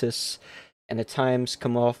extremely sexist, and at times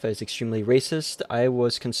come off as extremely racist, I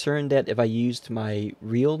was concerned that if I used my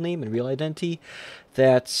real name and real identity,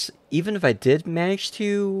 that even if I did manage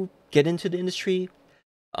to get into the industry,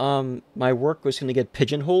 my work was going to get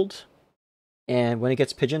pigeonholed. And when it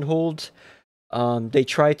gets pigeonholed, they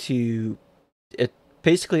try to...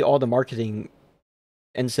 basically, all the marketing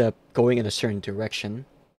ends up going in a certain direction.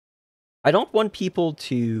 I don't want people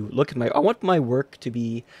to look at I want my work to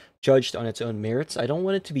be judged on its own merits. I don't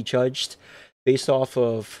want it to be judged based off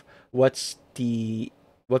of what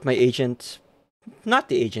my agent... Not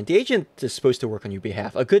the agent. The agent is supposed to work on your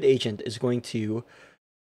behalf. A good agent is going to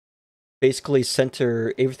basically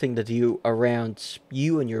center everything that you around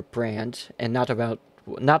you and your brand, and not around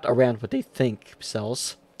what they think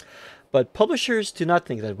sells. But publishers do not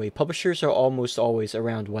think that way. Publishers are almost always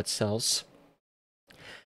around what sells.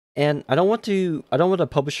 And I don't want a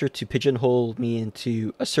publisher to pigeonhole me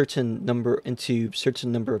into a certain number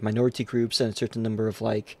of minority groups and a certain number of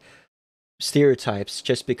stereotypes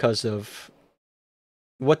just because of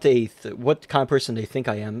what kind of person they think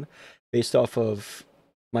I am, based off of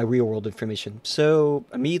my real world information. So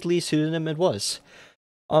immediately pseudonym it was.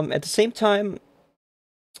 At the same time,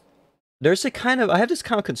 I have this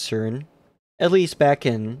kind of concern, at least back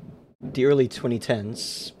in the early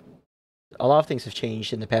 2010s. A lot of things have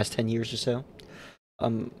changed in the past 10 years or so.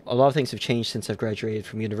 A lot of things have changed since I've graduated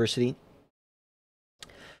from university.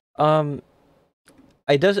 Um,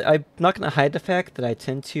 I'm not gonna hide the fact that I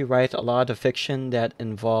tend to write a lot of fiction that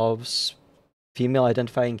involves female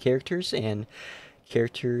identifying characters and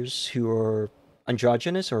characters who are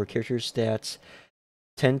androgynous or characters that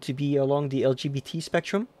tend to be along the LGBT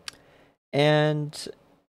spectrum. And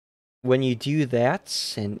when you do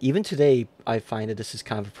that, and even today I find that this is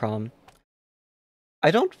kind of a problem,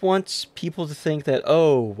 I don't want people to think that,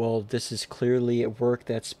 oh, well, this is clearly a work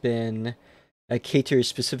that's been catered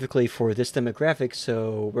specifically for this demographic,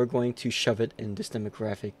 so we're going to shove it in this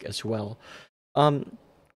demographic as well. Um,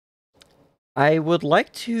 I would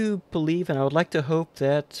like to believe and I would like to hope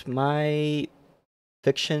that my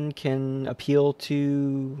fiction can appeal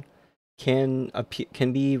to can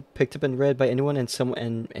be picked up and read by anyone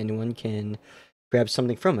and anyone can grab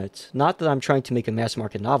something from it. Not that I'm trying to make a mass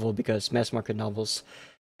market novel, because mass market novels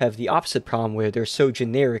have the opposite problem where they're so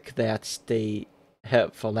generic that they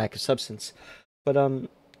have a lack of substance. But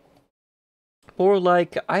more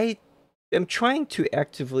like I am trying to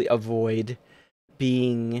actively avoid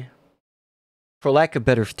being, for lack of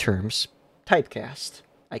better terms, typecast,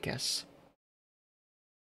 I guess.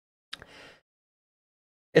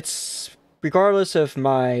 It's regardless of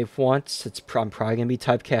my wants, I'm probably gonna be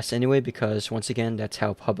typecast anyway, because once again, that's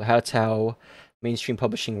how mainstream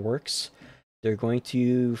publishing works. They're going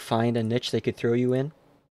to find a niche they could throw you in.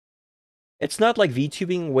 It's not like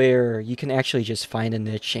VTubing where you can actually just find a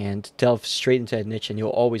niche and delve straight into that niche and you'll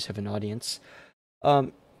always have an audience.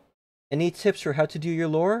 Um, any tips for how to do your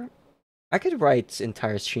lore? I could write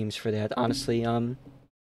entire streams for that, honestly.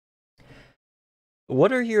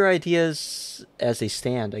 What are your ideas as they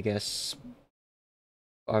stand, I guess?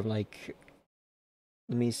 I'm like,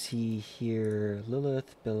 let me see here.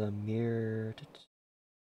 Lilith, Bellamir.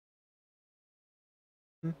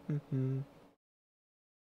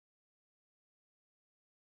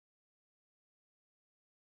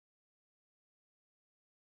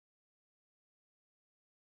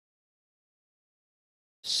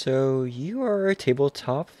 So, you are a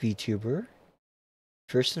tabletop VTuber,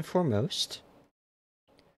 first and foremost.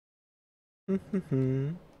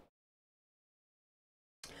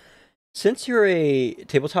 Since you're a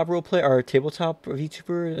tabletop roleplayer or a tabletop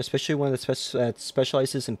VTuber, especially one that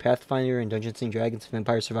specializes in Pathfinder and Dungeons and Dragons and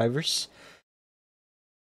Vampire Survivors,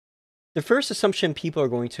 the first assumption people are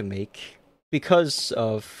going to make, because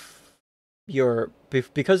of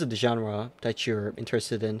because of the genre that you're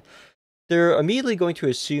interested in, they're immediately going to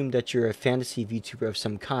assume that you're a fantasy VTuber of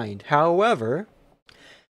some kind. However,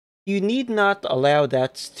 you need not allow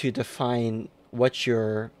that to define what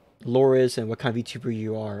your lore is and what kind of VTuber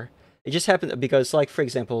you are. It just happened because, like, for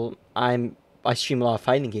example, I stream a lot of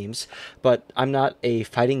fighting games, but I'm not a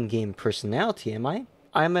fighting game personality, am I?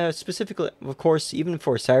 I'm a specifically, of course, even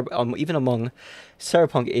for even among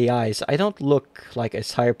cyberpunk AIs, I don't look like a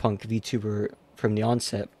cyberpunk VTuber from the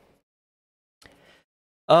onset.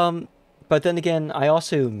 But then again, I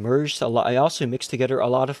also merged a lot. I also mixed together a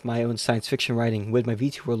lot of my own science fiction writing with my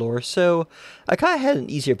VTuber lore, so I kind of had an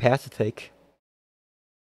easier path to take.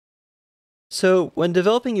 So when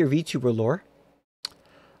developing your VTuber lore,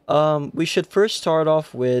 we should first start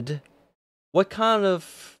off with what kind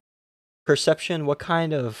of perception, what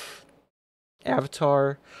kind of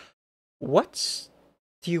avatar, what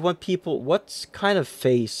do you want people, what kind of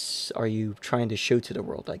face are you trying to show to the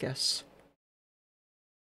world, I guess?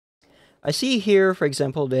 I see here, for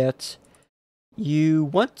example, that you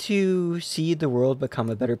want to see the world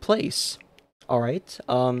become a better place. Alright,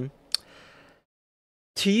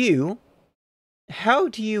 to you, how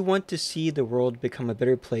do you want to see the world become a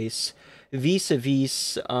better place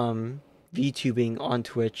vis-a-vis VTubing on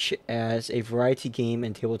Twitch as a variety game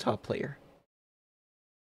and tabletop player?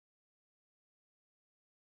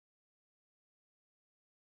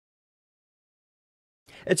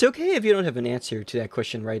 It's okay if you don't have an answer to that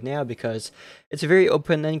question right now, because it's a very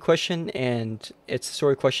open-ended question, and it's the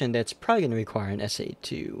sort of question that's probably going to require an essay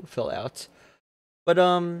to fill out. But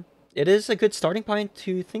it is a good starting point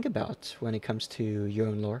to think about when it comes to your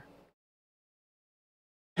own lore.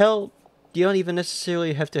 Hell, you don't even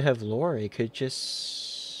necessarily have to have lore. You could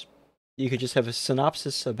just have a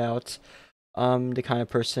synopsis about the kind of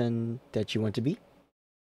person that you want to be.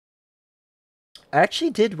 I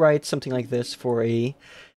actually did write something like this for a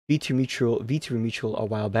VTuber Mutual a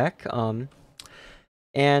while back.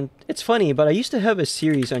 And it's funny, but I used to have a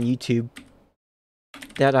series on YouTube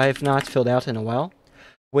that I have not filled out in a while,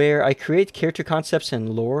 where I create character concepts and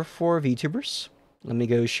lore for VTubers. Let me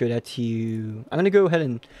go show that to you. I'm gonna go ahead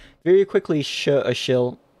and very quickly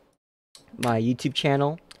shill my YouTube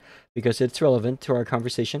channel because it's relevant to our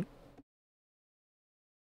conversation.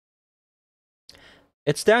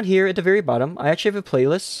 It's down here at the very bottom. I actually have a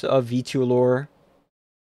playlist of V2 lore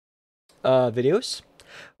videos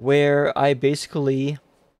where I basically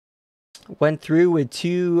went through with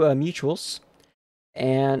two mutuals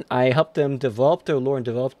and I helped them develop their lore and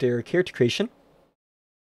develop their character creation.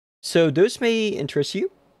 So those may interest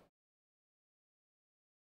you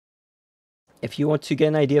if you want to get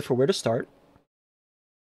an idea for where to start.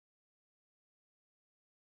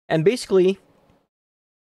 And basically,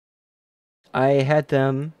 I had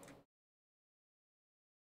them.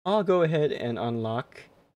 I'll go ahead and unlock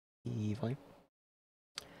the volume.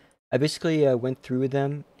 I basically went through with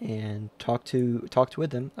them and talked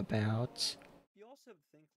with them about. You also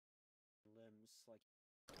think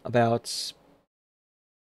about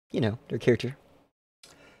their character.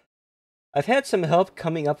 I've had some help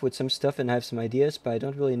coming up with some stuff and I have some ideas, but I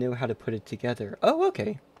don't really know how to put it together. Oh,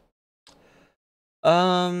 okay.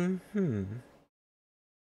 I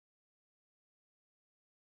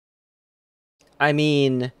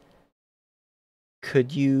mean,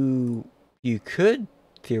 you could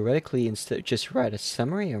theoretically instead just write a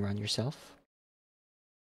summary around yourself.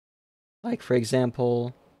 Like, for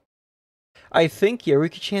example, I think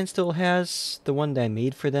Yaruki-chan still has the one that I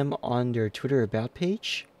made for them on their Twitter about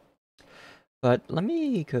page. But let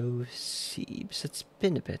me go see, because it's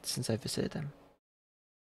been a bit since I visited them.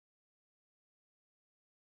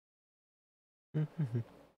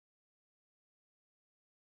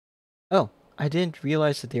 Oh, I didn't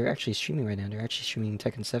realize that they were actually streaming right now. They're actually streaming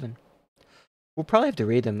Tekken 7. We'll probably have to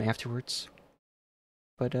raid them afterwards.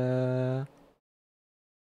 But,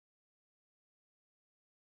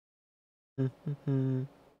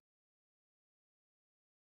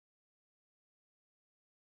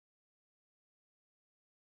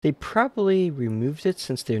 they probably removed it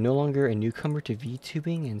since they're no longer a newcomer to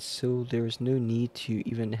VTubing, and so there's no need to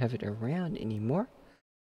even have it around anymore.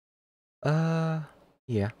 Yeah.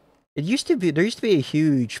 There used to be a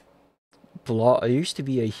huge blog, there used to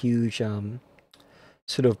be a huge,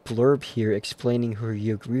 sort of blurb here explaining who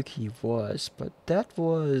Yaruki was, but that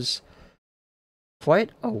was quite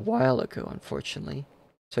a while ago, unfortunately.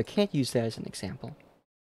 So I can't use that as an example.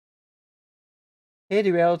 Hey,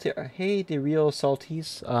 the real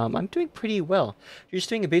salties. I'm doing pretty well. Just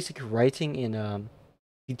doing a basic writing in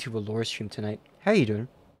YouTube lore stream tonight. How are you doing?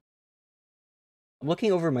 I'm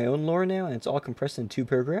looking over my own lore now, and it's all compressed in 2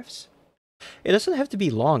 paragraphs. It doesn't have to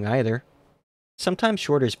be long either. Sometimes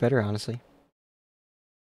shorter is better, honestly.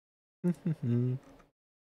 Ooh,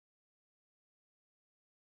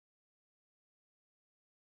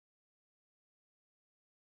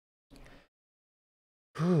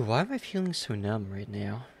 why am I feeling so numb right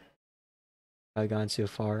now? I've gone so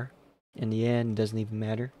far. In the end, it doesn't even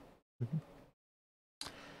matter.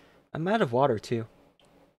 I'm out of water, too.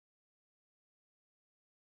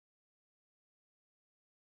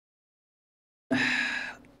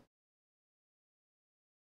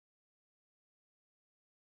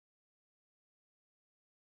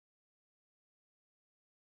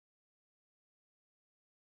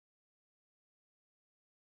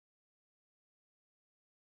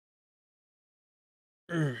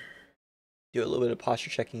 Do a little bit of posture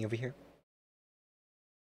checking over here.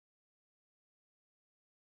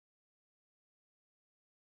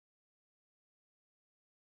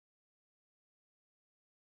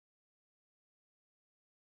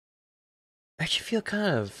 I actually feel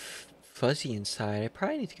kind of fuzzy inside. I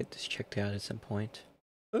probably need to get this checked out at some point.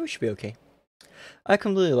 But we should be okay. I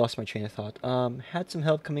completely lost my train of thought. Had some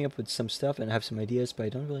help coming up with some stuff and I have some ideas, but I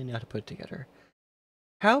don't really know how to put it together.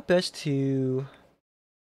 How best to...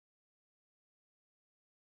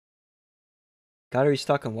 Gotta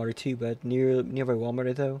restock on water too, but nearby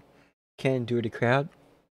Walmart though. Can't endure the crowd.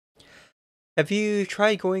 Have you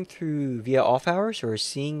tried going through via off hours or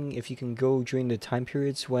seeing if you can go during the time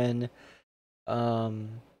periods when, I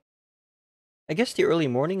guess the early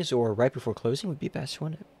mornings or right before closing would be best,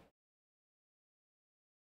 wouldn't it?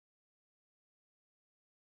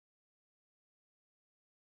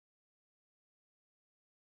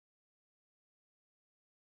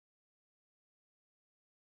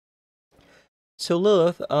 So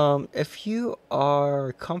Lilith, if you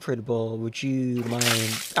are comfortable, would you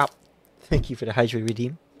mind? Ah, thank you for the hydrate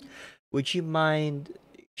redeem. Would you mind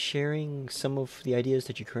sharing some of the ideas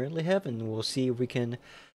that you currently have, and we'll see if we can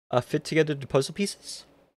fit together the puzzle pieces?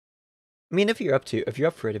 I mean, if you're up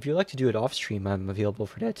for it, if you'd like to do it off stream, I'm available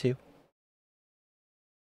for that too.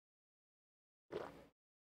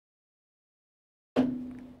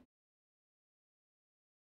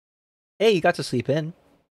 Hey, you got to sleep in.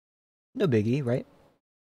 No biggie, right?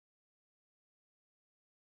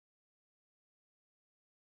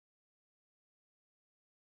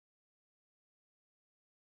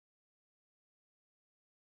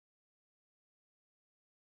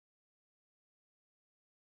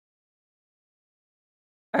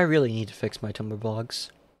 I really need to fix my Tumblr blogs.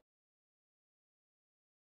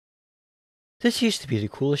 This used to be the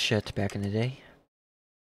coolest shit back in the day.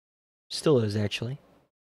 Still is, actually.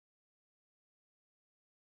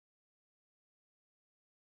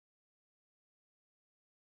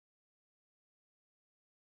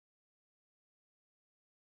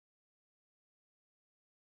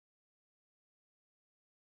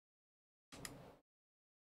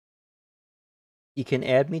 You can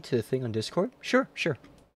add me to the thing on Discord? Sure, sure.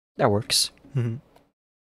 That works.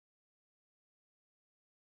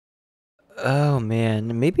 Oh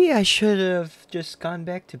man, maybe I should have just gone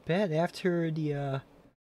back to bed after the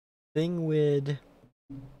thing with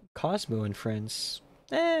Cosmo and friends.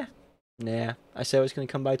 Nah. I said I was gonna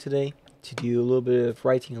come by today to do a little bit of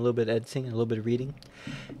writing, a little bit of editing, and a little bit of reading,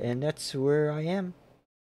 and that's where I am.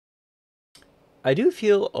 I do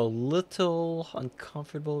feel a little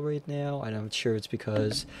uncomfortable right now, and I'm sure it's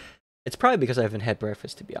probably because I haven't had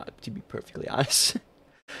breakfast to be perfectly honest.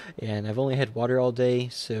 And I've only had water all day,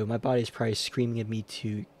 so my body's probably screaming at me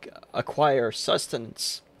to acquire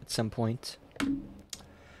sustenance at some point.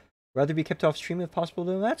 Rather be kept off stream if possible,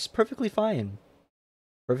 though. That's perfectly fine.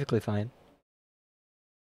 Perfectly fine.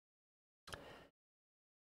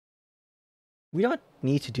 We don't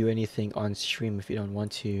need to do anything on stream if you don't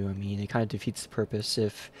want to. I mean, it kind of defeats the purpose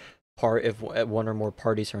if one or more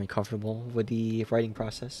parties are uncomfortable with the writing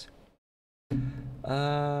process.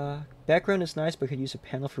 Background is nice, but could use a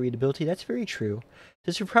panel for readability. That's very true.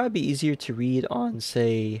 This would probably be easier to read on,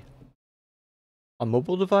 say, a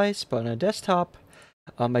mobile device, but on a desktop,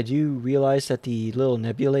 I do realize that the little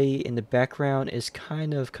nebulae in the background is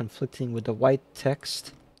kind of conflicting with the white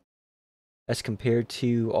text as compared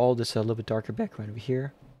to all this little bit darker background over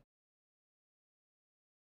here.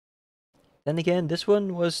 Then again, this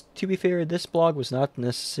one was, to be fair, this blog was not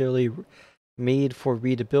necessarily made for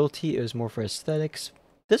readability, it was more for aesthetics.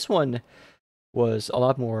 This one was a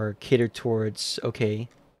lot more catered towards, okay,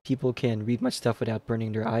 people can read my stuff without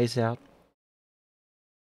burning their eyes out.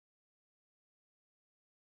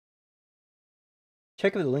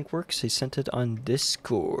 Check if the link works. I sent it on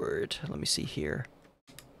Discord. Let me see here.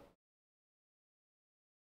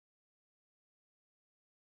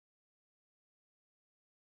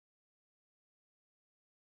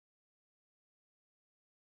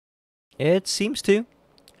 It seems to.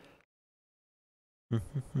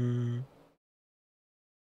 Ooh,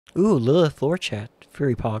 Lilith lore chat.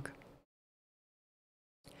 Fury Pog.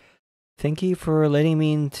 Thank you for letting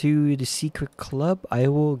me into the secret club. I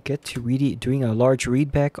will get to doing a large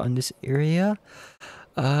readback on this area.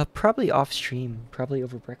 Probably off stream. Probably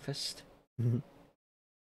over breakfast.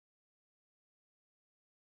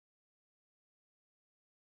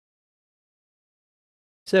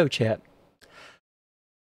 So, chat.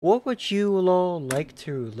 What would you all like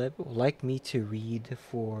me to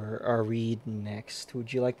read next?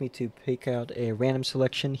 Would you like me to pick out a random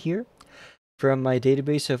selection here from my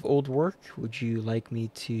database of old work? Would you like me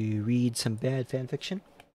to read some bad fanfiction?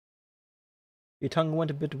 Your tongue went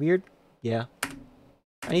a bit weird? Yeah.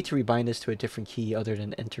 I need to rebind this to a different key other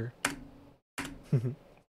than enter.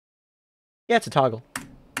 Yeah, it's a toggle.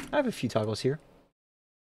 I have a few toggles here.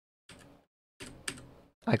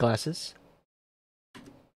 Eyeglasses.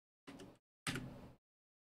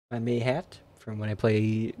 My May hat from when I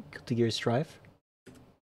play Guilty Gear Strive.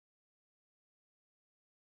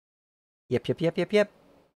 Yep. Yep. Yep. Yep. Yep.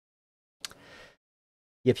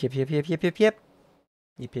 Yep. Yep. Yep. Yep. Yep. Yep. Yep.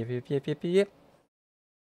 Yep. Yep. Yep. Yep. Yep. Yep.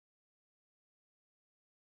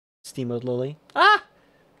 Steam mode Lily. Ah!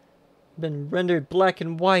 Been rendered black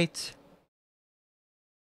and white.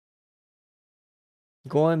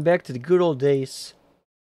 Going back to the good old days.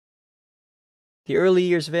 The early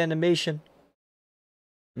years of animation.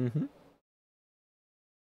 Mm-hmm.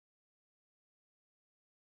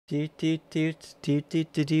 Do do do do do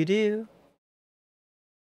do do do.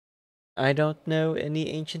 I don't know any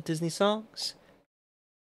ancient Disney songs.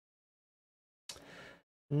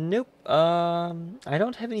 Nope. I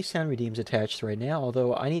don't have any sound redeems attached right now,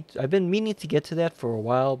 although I've been meaning to get to that for a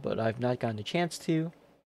while, but I've not gotten a chance to.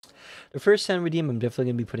 The first sound redeem I'm definitely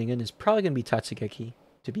going to be putting in is probably going to be Tatsugeki,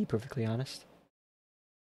 to be perfectly honest.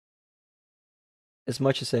 As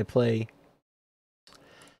much as I play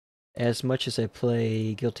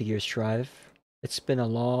Guilty Gear Strive, it's been a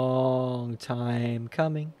long time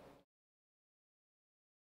coming.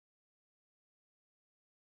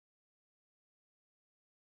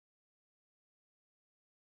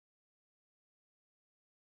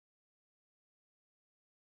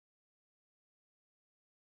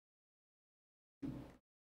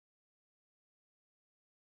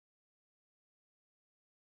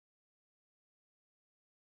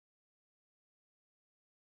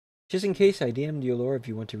 Just in case I DM'd you, Laura, if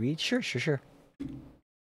you want to read. Sure.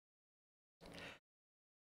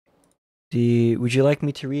 Would you like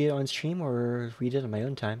me to read it on stream or read it on my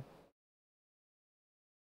own time?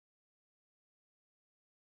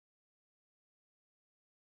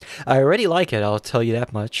 I already like it, I'll tell you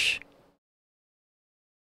that much.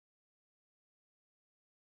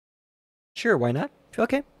 Sure, why not?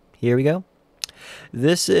 Okay, here we go.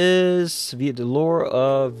 This is the lore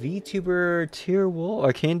of VTuber Tierwolf,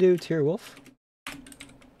 or Kando Tierwolf.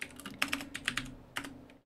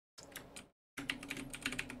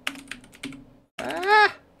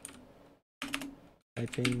 Ah!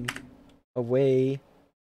 Typing away.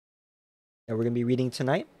 That we're going to be reading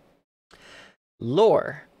tonight.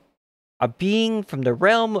 Lore. A being from the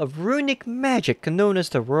realm of runic magic known as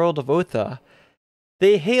the world of Otha.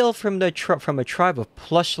 They hail from a tribe of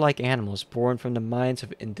plush-like animals born from the minds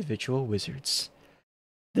of individual wizards.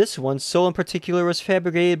 This one's soul in particular was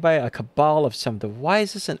fabricated by a cabal of some of the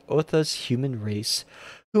wisest in Otha's human race,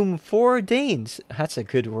 whom foreordained. That's a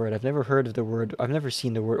good word. I've never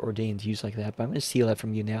seen the word ordained used like that, but I'm going to steal that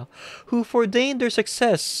from you now. Who foreordained their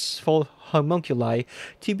successful homunculi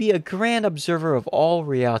to be a grand observer of all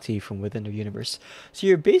reality from within their universe. So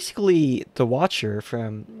you're basically the Watcher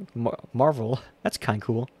from Marvel. That's kind of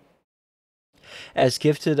cool. As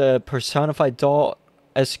gifted a personified doll,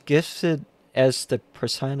 as gifted as the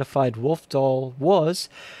personified wolf doll was,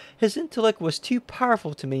 his intellect was too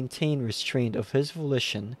powerful to maintain restraint of his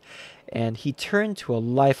volition, and he turned to a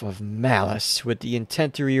life of malice with the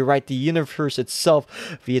intent to rewrite the universe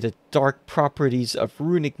itself via the dark properties of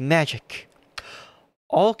runic magic.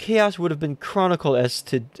 All chaos would have been chronicled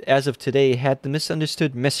as of today had the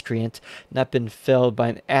misunderstood miscreant not been felled by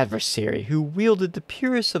an adversary who wielded the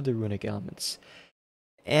purest of the runic elements.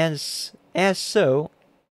 And so,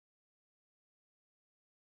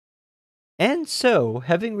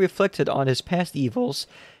 having reflected on his past evils,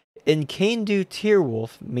 Nkandu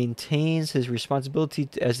Tierwolf maintains his responsibility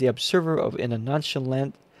as the observer in a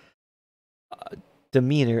nonchalant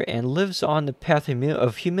demeanor and lives on the path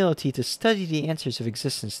of humility to study the answers of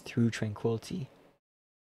existence through tranquility.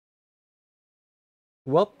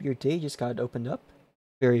 Well, your day just got opened up.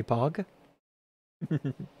 Very bog.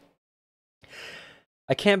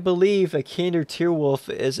 I can't believe a Nkandu Tierwolf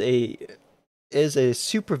is a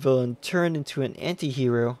supervillain turned into an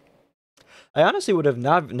anti-hero. I honestly would have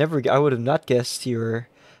not guessed your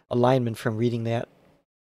alignment from reading that.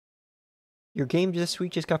 Your game this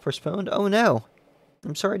week just got postponed? Oh no.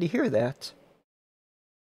 I'm sorry to hear that.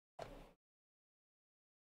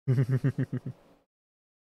 Of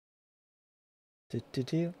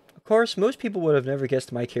course, most people would have never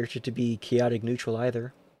guessed my character to be chaotic neutral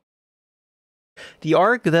either. The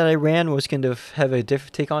arc that I ran was going to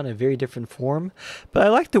take on a very different form, but I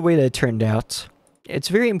like the way that it turned out. It's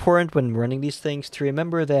very important when running these things to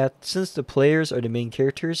remember that since the players are the main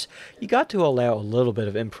characters, you got to allow a little bit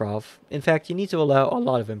of improv. In fact, you need to allow a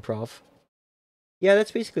lot of improv. Yeah,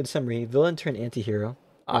 that's basically the summary. Villain turned anti-hero.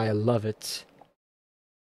 I love it.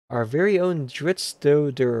 Our very own Dritz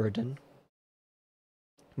Do Durden.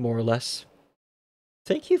 More or less.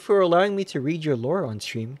 Thank you for allowing me to read your lore on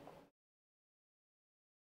stream.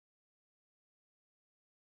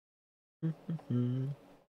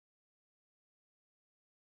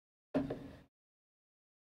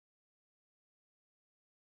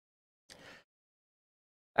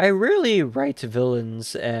 I rarely write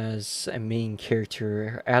villains as a main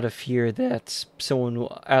character out of fear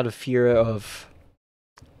of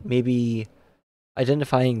maybe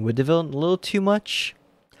identifying with the villain a little too much.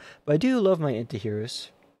 But I do love my anti-heroes.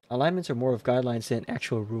 Alignments are more of guidelines than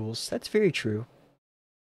actual rules. That's very true.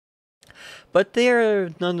 But they are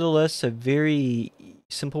nonetheless a very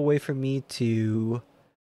simple way for me to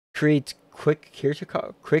create quick character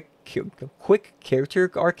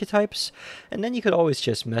archetypes, and then you could always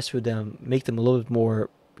just mess with them, make them a little bit more,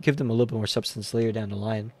 give them a little bit more substance later down the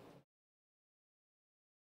line.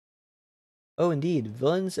 Oh, indeed,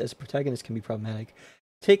 villains as protagonists can be problematic.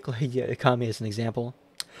 Take Light Yagami as an example.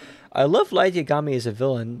 I love Light Yagami as a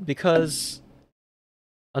villain because,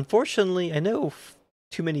 unfortunately, I know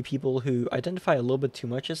too many people who identify a little bit too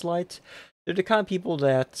much as Light. They're the kind of people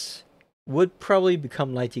that would probably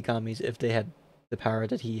become Light Yagamis if they had the power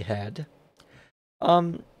that he had.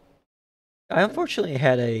 I unfortunately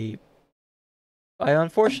had a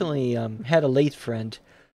late friend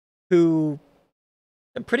who,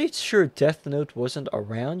 I'm pretty sure Death Note wasn't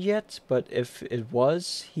around yet, but if it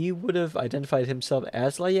was, he would have identified himself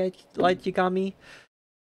as Light Yagami.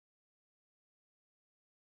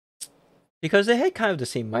 Because they had kind of the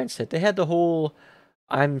same mindset. They had the whole,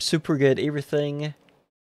 I'm super good at everything.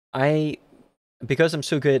 because I'm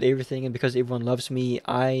so good at everything and because everyone loves me,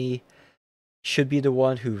 I should be the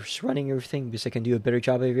one who's running everything because I can do a better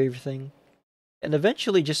job of everything. And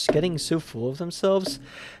eventually just getting so full of themselves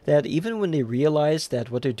that even when they realize that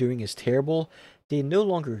what they're doing is terrible, they no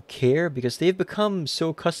longer care because they've become so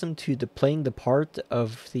accustomed to playing the part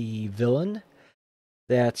of the villain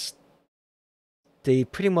that they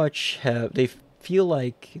pretty much they feel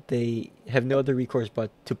like they have no other recourse but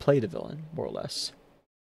to play the villain, more or less.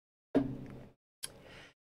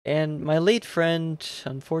 And my late friend,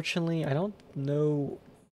 unfortunately, I don't know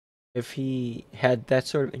if he had that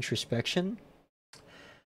sort of introspection.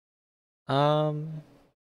 Um,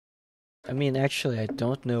 I mean, actually, I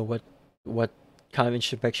don't know what kind of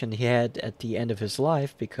introspection he had at the end of his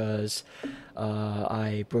life because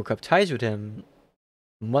I broke up ties with him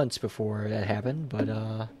months before that happened.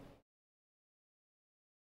 But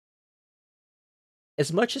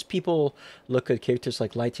as much as people look at characters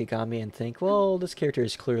like Light Yagami and think, well, this character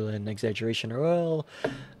is clearly an exaggeration, or well,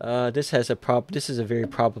 this is a very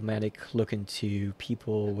problematic look into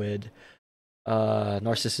people with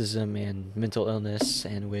narcissism and mental illness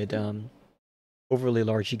and with overly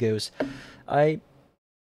large egos. I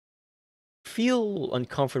feel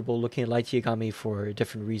uncomfortable looking at Light Yagami for a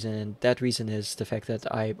different reason, and that reason is the fact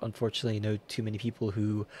that I unfortunately know too many people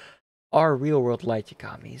who are real world Light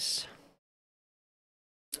Yagamis.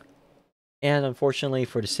 And unfortunately,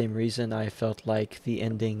 for the same reason, I felt like the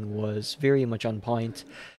ending was very much on point.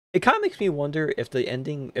 It kind of makes me wonder if the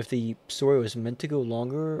ending, if the story was meant to go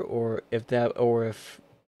longer, or if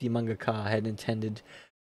the mangaka had intended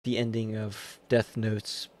the ending of Death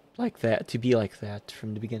Notes like that to be like that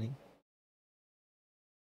from the beginning.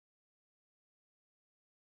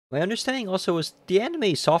 My understanding also was the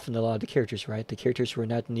anime softened a lot of the characters, right? The characters were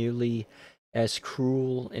not nearly as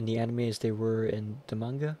cruel in the anime as they were in the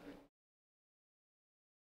manga.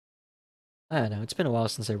 I don't know. It's been a while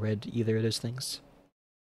since I read either of those things.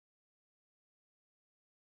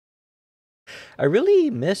 I really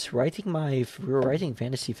miss writing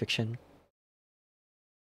fantasy fiction.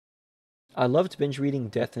 I loved binge reading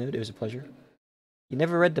Death Note. It was a pleasure. You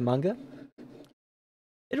never read the manga?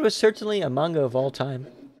 It was certainly a manga of all time.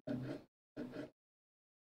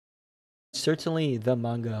 Certainly the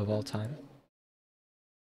manga of all time.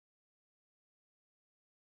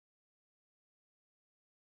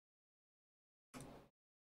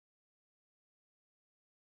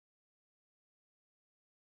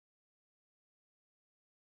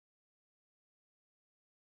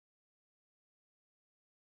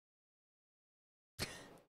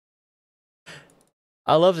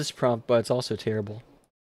 I love this prompt, but it's also terrible.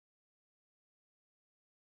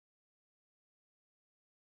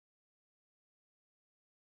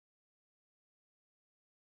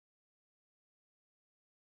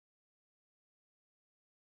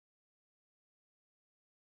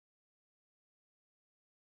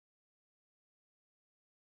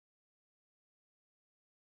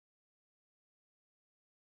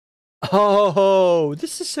 Oh,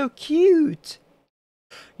 this is so cute!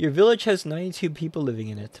 Your village has 92 people living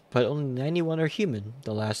in it, but only 91 are human.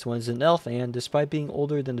 The last one is an elf and, despite being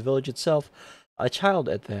older than the village itself, a child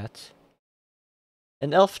at that.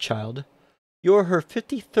 An elf child. You're her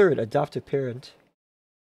 53rd adoptive parent.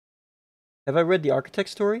 Have I read the architect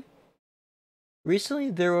story? Recently,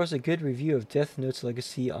 there was a good review of Death Note's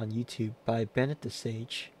Legacy on YouTube by Bennett the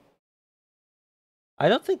Sage. I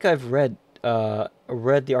don't think I've read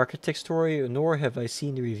the architect story, nor have I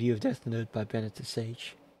seen the review of Death Note by Bennett the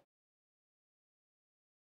Sage.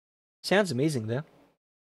 Sounds amazing, though.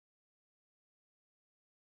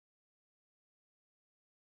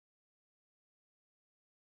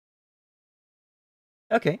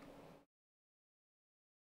 Okay.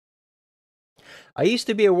 I used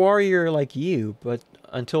to be a warrior like you, but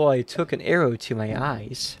until I took an arrow to my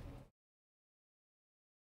eyes.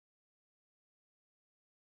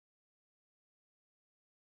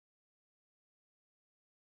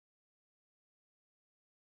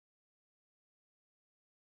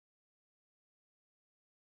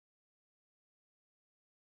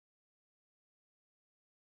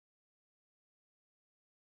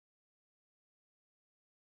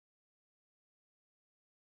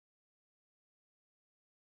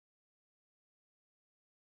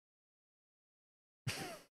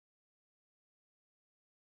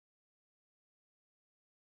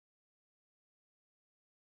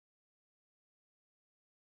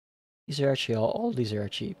 All these are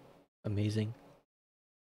actually amazing.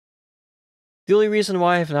 The only reason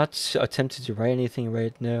why I have not attempted to write anything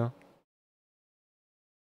right now,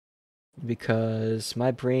 because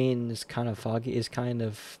my brain is kind of foggy, is kind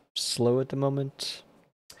of slow at the moment.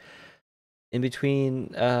 in between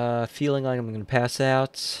feeling like I'm going to pass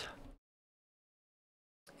out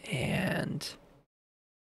and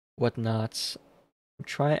whatnot.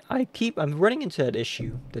 I'm running into that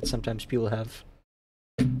issue that sometimes people have.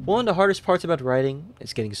 One of the hardest parts about writing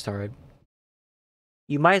is getting started.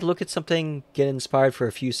 You might look at something, get inspired for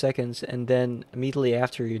a few seconds, and then immediately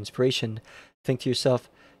after your inspiration, think to yourself,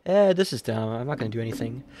 this is dumb, I'm not going to do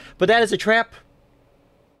anything. But that is a trap!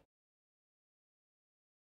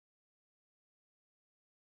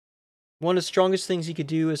 One of the strongest things you could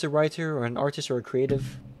do as a writer or an artist or a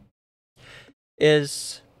creative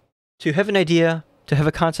is to have an idea, to have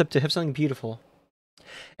a concept, to have something beautiful,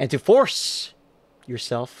 and to force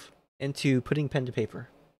yourself into putting pen to paper.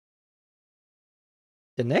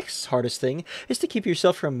 The next hardest thing is to keep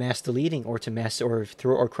yourself from mass deleting or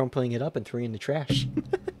crumpling it up and throwing it in the trash.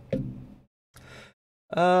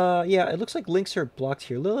 Yeah, it looks like links are blocked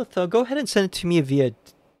here. Lilith, go ahead and send it to me via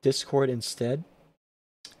Discord instead.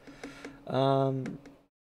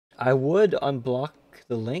 I would unblock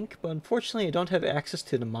the link, but unfortunately I don't have access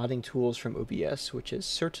to the modding tools from OBS, which is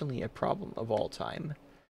certainly a problem of all time.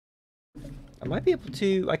 I might be able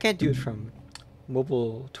to... I can't do it from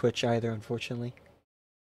mobile Twitch either, unfortunately.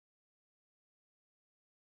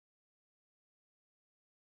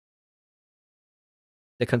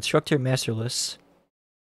 The Constructor Masterless.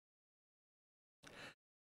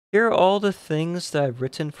 Here are all the things that I've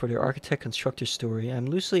written for the Architect-Constructor story. I'm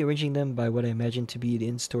loosely arranging them by what I imagine to be the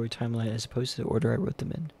in-story timeline as opposed to the order I wrote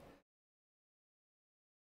them in.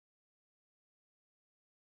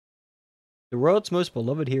 The world's most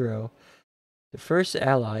beloved hero, the first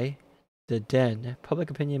ally, the den,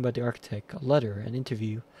 public opinion about the architect, a letter, an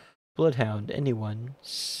interview, bloodhound, anyone,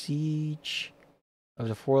 siege of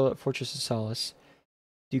the Fortress of Solace.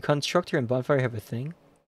 Do Constructor and Bonfire have a thing?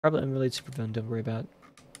 Probably unrelated supervillain, don't worry about.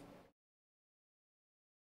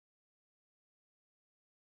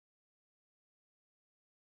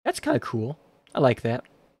 That's kind of cool. I like that.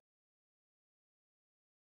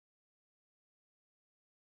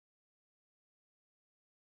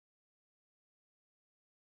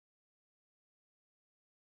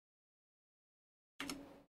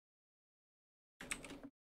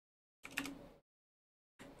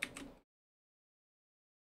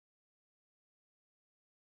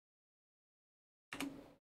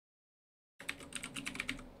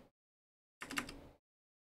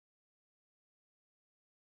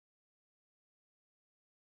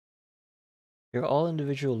 They're all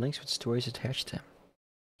individual links with stories attached to them.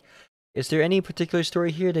 Is there any particular story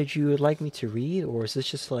here that you would like me to read, or is this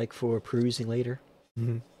just like for perusing later?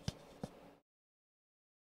 I'm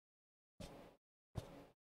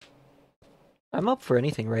up for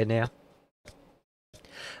anything right now.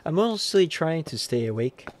 I'm mostly trying to stay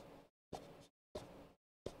awake.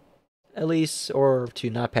 At least, or to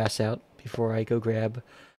not pass out before I go grab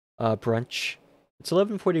brunch. It's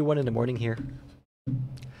 11:41 in the morning here.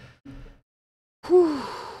 Whew.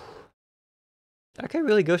 I could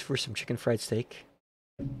really go for some chicken fried steak.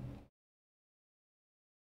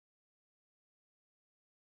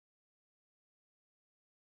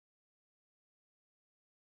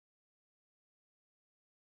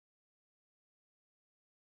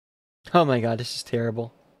 Oh my god, this is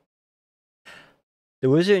terrible. The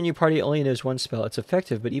wizard in your party only knows one spell. It's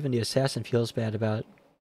effective, but even the assassin feels bad about it.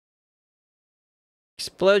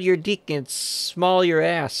 Explode your deacon, small your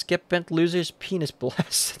ass. Skip bent loser's penis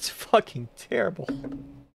blast. It's fucking terrible.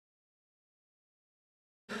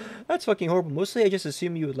 That's fucking horrible. Mostly I just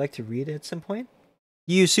assume you would like to read it at some point.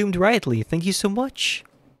 You assumed rightly. Thank you so much.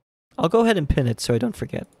 I'll go ahead and pin it so I don't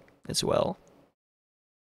forget as well.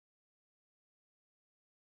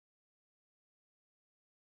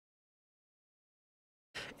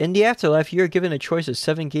 In the afterlife, you are given a choice of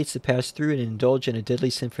 7 gates to pass through and indulge in a deadly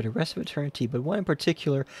sin for the rest of eternity, but one in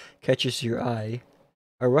particular catches your eye.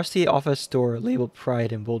 A rusty office door labeled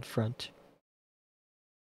Pride in bold front.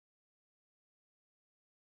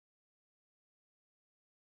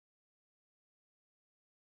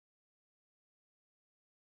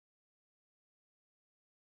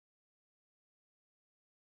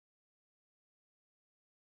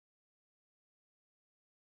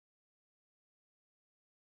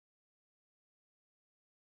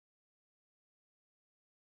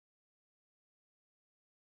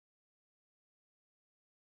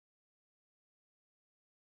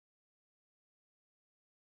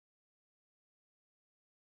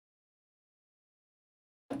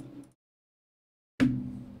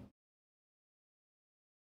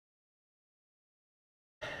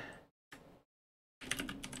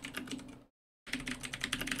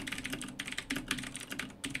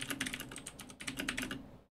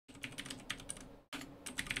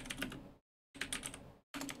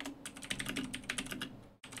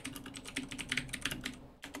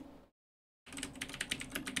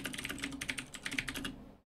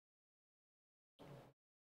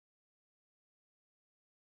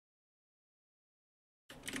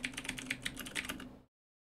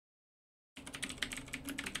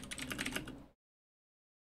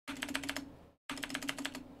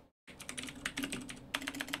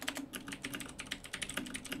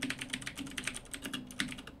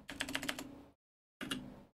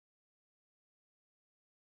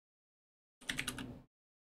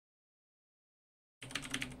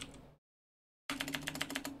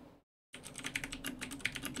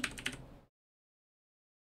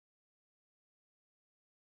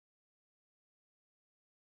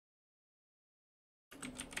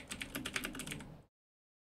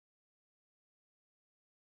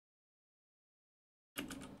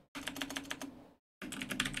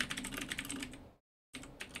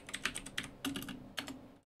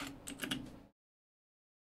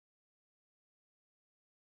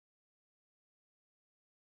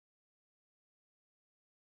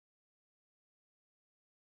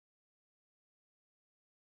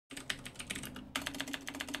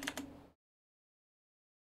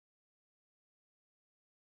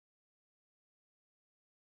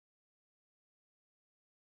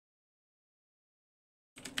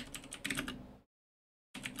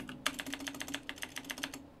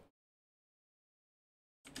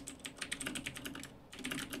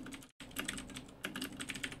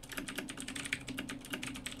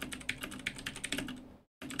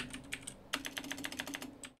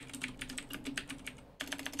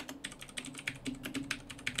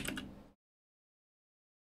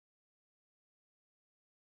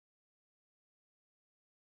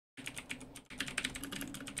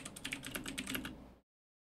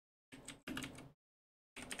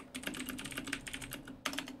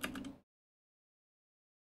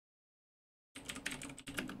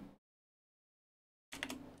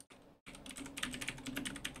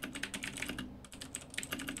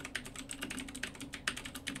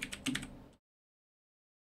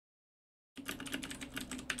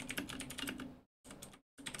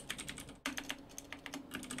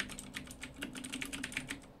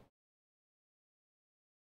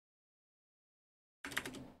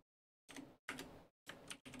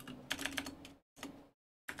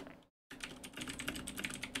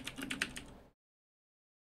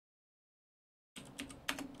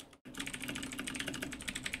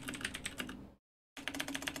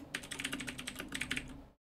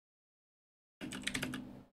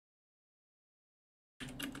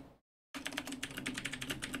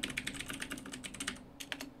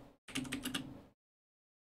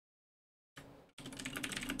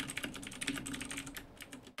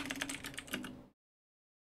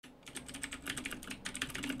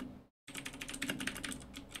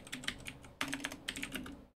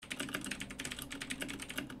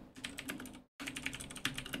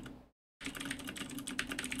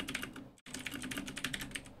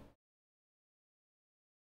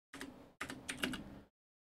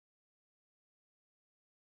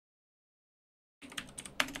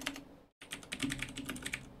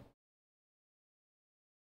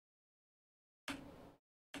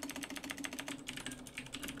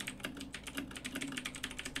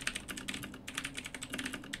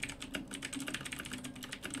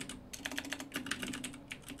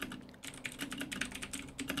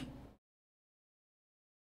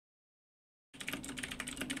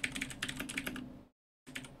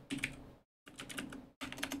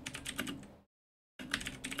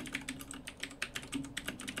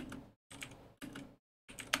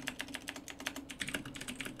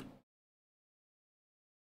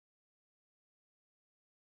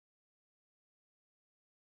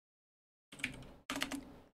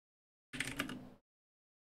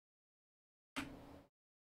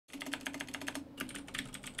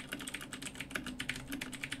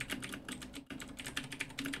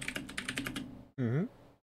 Mm-hmm.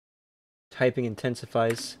 Typing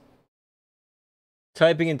intensifies.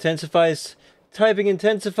 Typing intensifies. Typing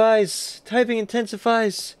intensifies. Typing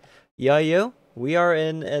intensifies. Yeah, yo. We are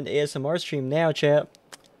in an ASMR stream now, chat.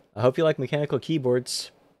 I hope you like mechanical keyboards.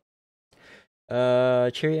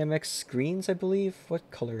 Cherry MX greens, I believe. What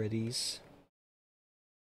color are these?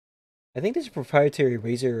 I think these are proprietary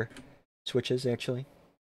Razer switches, actually.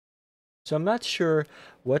 So I'm not sure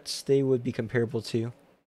what they would be comparable to.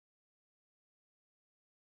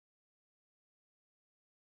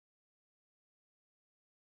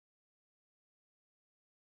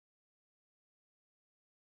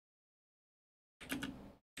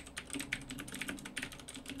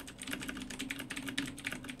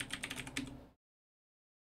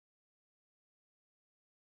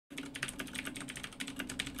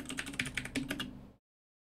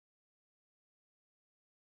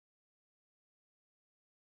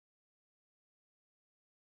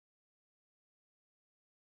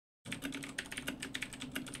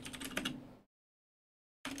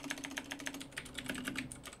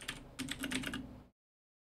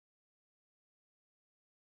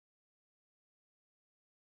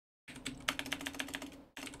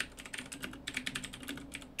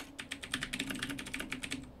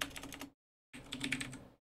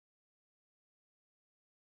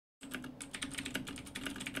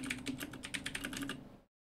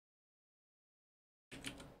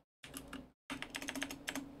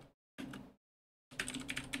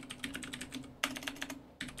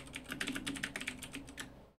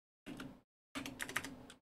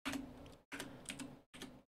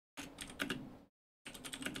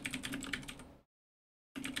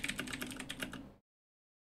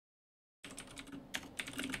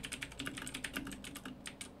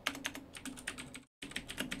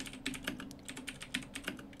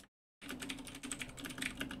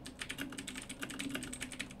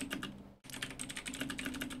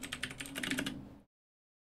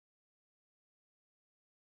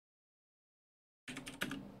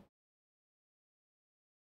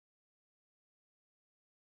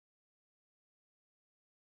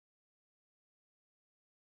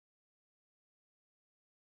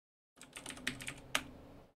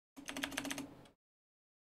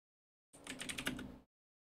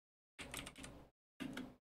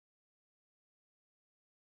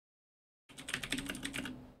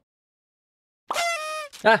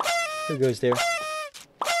 Ah! Who goes there?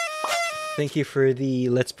 Thank you for the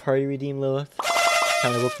Let's Party redeem, Lilith.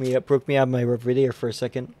 Kind of woke me up, broke me out of my video for a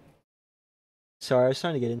second. Sorry, I was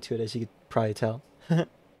trying to get into it, as you could probably tell.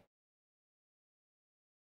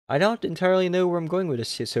 I don't entirely know where I'm going with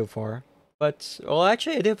this so far. But, well,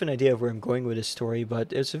 actually, I do have an idea of where I'm going with this story,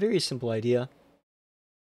 but it's a very simple idea.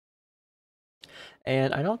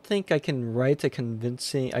 And I don't think I can write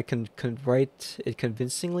write it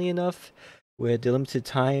convincingly enough with the limited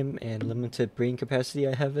time and limited brain capacity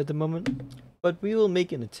I have at the moment. But we will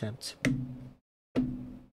make an attempt.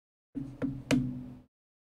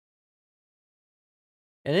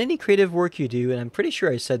 And any creative work you do, and I'm pretty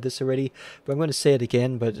sure I said this already, but I'm going to say it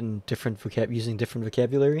again, but in different using different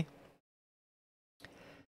vocabulary.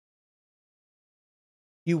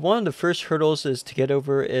 One of the first hurdles is to get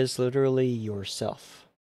over is literally yourself.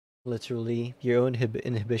 Literally your own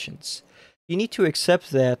inhibitions. You need to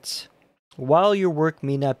accept that while your work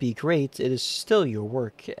may not be great, it is still your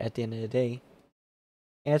work at the end of the day.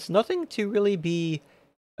 And it's nothing to really be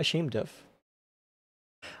ashamed of.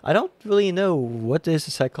 I don't really know what is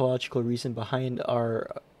the psychological reason behind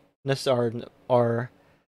our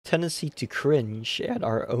tendency to cringe at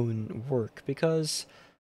our own work, because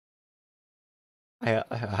I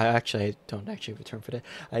actually don't actually have a term for that.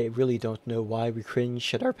 I really don't know why we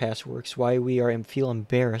cringe at our past works, why we feel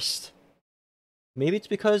embarrassed. Maybe it's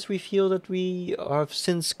because we feel that we have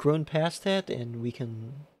since grown past that and we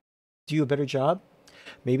can do a better job.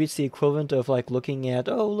 Maybe it's the equivalent of like looking at,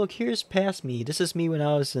 oh look, here's past me. This is me when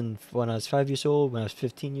I was 5 years old, when I was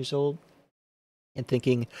 15 years old, and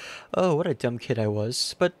thinking, oh, what a dumb kid I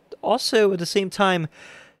was. But also at the same time,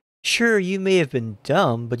 sure, you may have been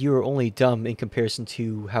dumb, but you were only dumb in comparison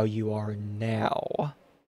to how you are now.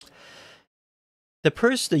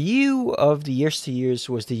 The you of the yesteryears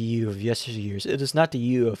was the you of yesteryears. It is not the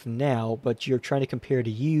you of now, but you're trying to compare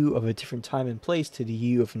the you of a different time and place to the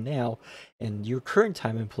you of now and your current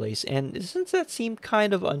time and place. And doesn't that seem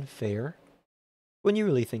kind of unfair when you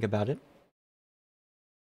really think about it?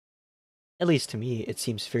 At least to me, it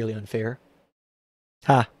seems fairly unfair.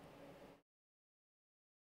 Ha.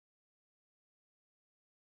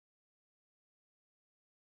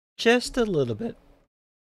 Just a little bit.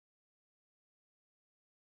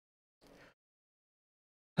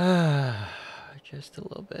 Ah, just a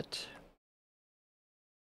little bit.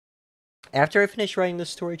 After I finish writing this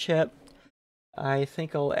story, chat, I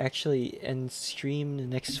think I'll actually end stream in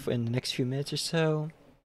the next few minutes or so.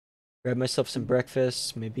 Grab myself some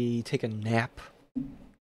breakfast, maybe take a nap.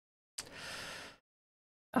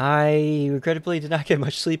 I regrettably did not get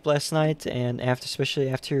much sleep last night, and especially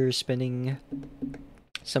after spending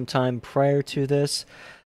some time prior to this,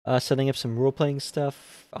 setting up some role-playing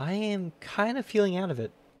stuff, I am kind of feeling out of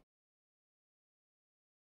it.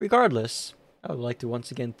 Regardless, I would like to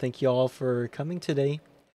once again thank you all for coming today.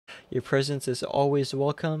 Your presence is always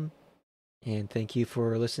welcome, and thank you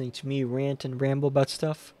for listening to me rant and ramble about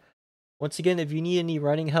stuff. Once again, if you need any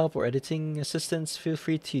writing help or editing assistance, feel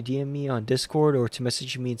free to DM me on Discord or to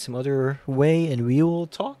message me in some other way, and we will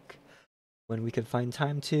talk when we can find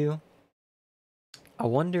time to.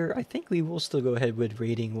 I think we will still go ahead with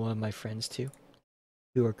raiding one of my friends too,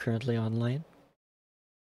 who are currently online.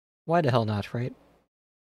 Why the hell not, right?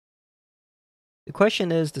 The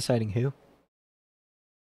question is deciding who.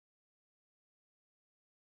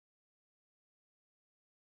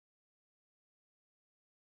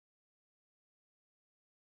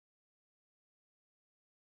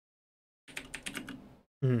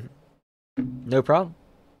 No problem.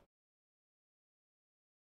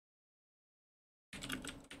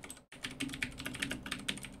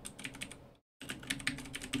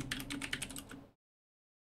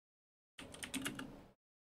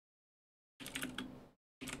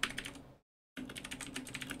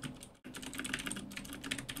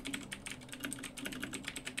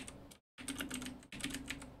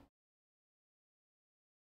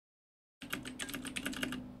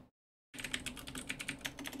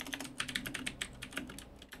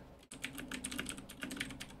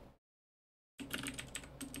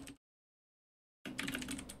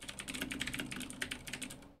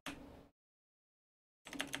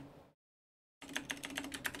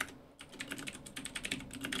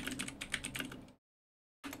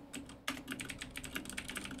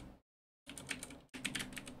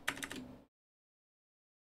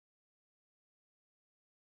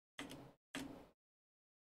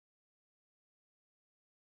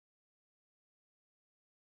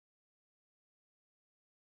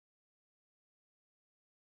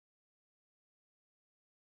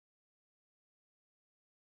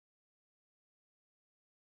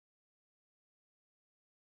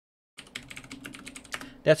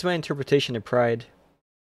 That's my interpretation of pride.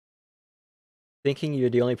 Thinking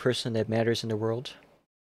you're the only person that matters in the world.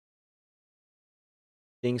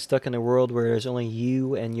 Being stuck in a world where there's only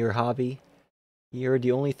you and your hobby. You're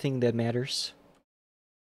the only thing that matters.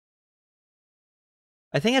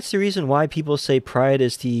 I think that's the reason why people say pride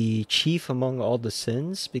is the chief among all the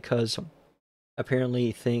sins, because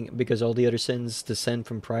apparently because all the other sins descend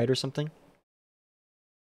from pride or something.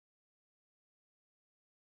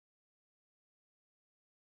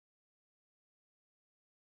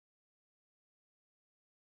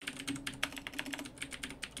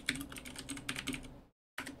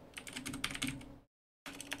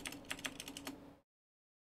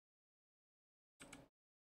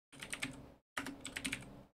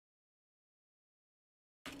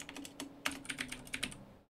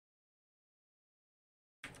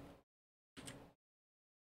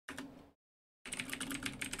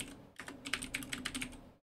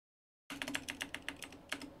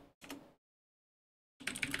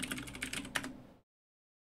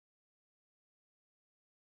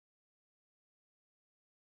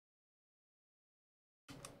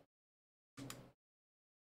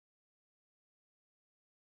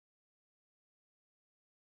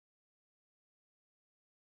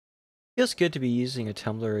 Feels good to be using a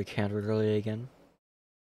Tumblr account regularly again.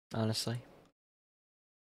 Honestly.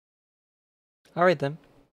 Alright then.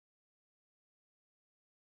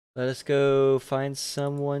 Let us go find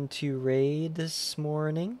someone to raid this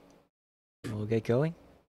morning. We'll get going.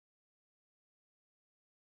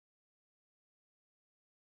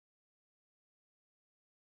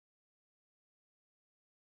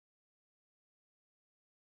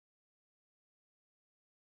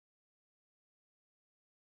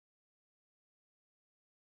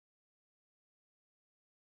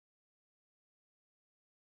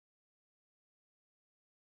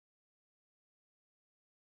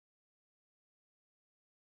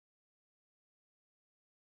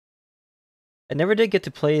 I never did get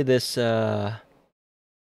to play this, Here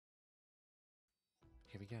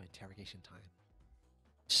we go, interrogation time.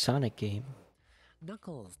 Sonic game.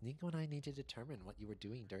 Knuckles, Nico and I need to determine what you were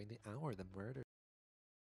doing during the hour of the murder.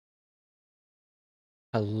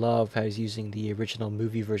 I love how he's using the original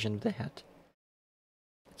movie version of the hat.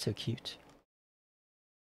 It's so cute.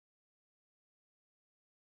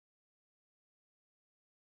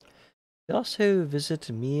 Also visit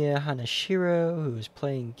Mia Hanashiro, who is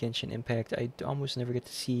playing Genshin Impact. I almost never get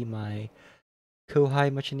to see my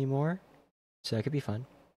Kohai much anymore, so that could be fun.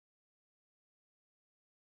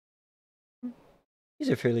 He's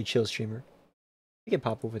a fairly chill streamer. You can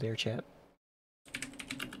pop over there, chat.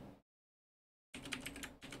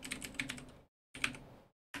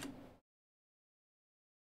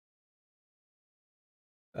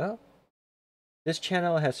 Oh, this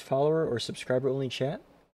channel has follower or subscriber only chat?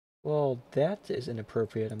 Well, that is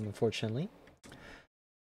inappropriate, unfortunately.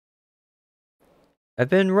 I've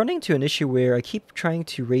been running into an issue where I keep trying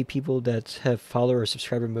to rate people that have follower or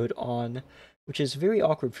subscriber mode on, which is very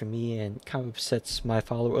awkward for me and kind of upsets my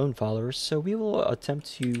own followers, so we will attempt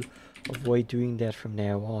to avoid doing that from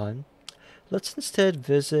now on. Let's instead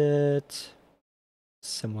visit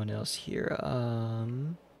someone else here.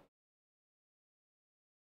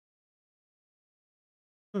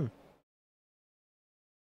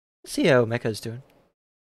 Let's see how Mecha's doing,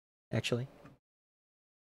 actually.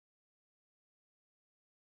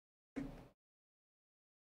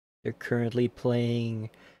 They're currently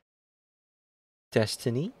playing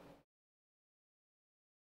Destiny.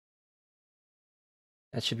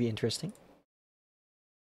 That should be interesting.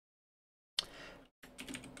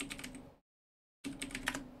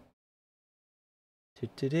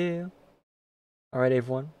 Alright,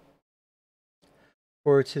 everyone.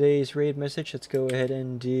 For today's raid message, let's go ahead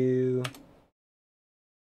and do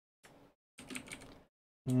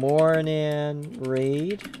Morning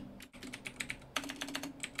Raid.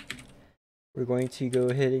 We're going to go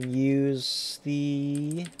ahead and use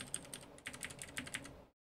the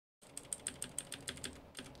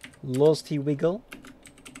Lulz Wiggle.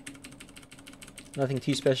 Nothing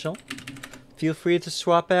too special. Feel free to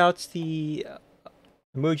swap out the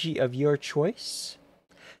emoji of your choice.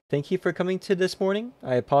 Thank you for coming to this morning.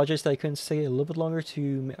 I apologize that I couldn't stay a little bit longer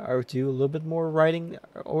to do a little bit more writing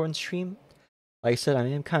on stream. Like I said, I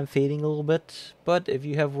am kind of fading a little bit, but if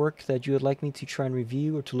you have work that you would like me to try and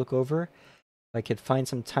review or to look over, if I could find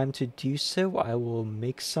some time to do so, I will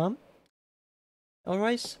make some.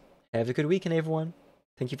 Alright, have a good weekend, everyone.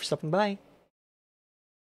 Thank you for stopping by.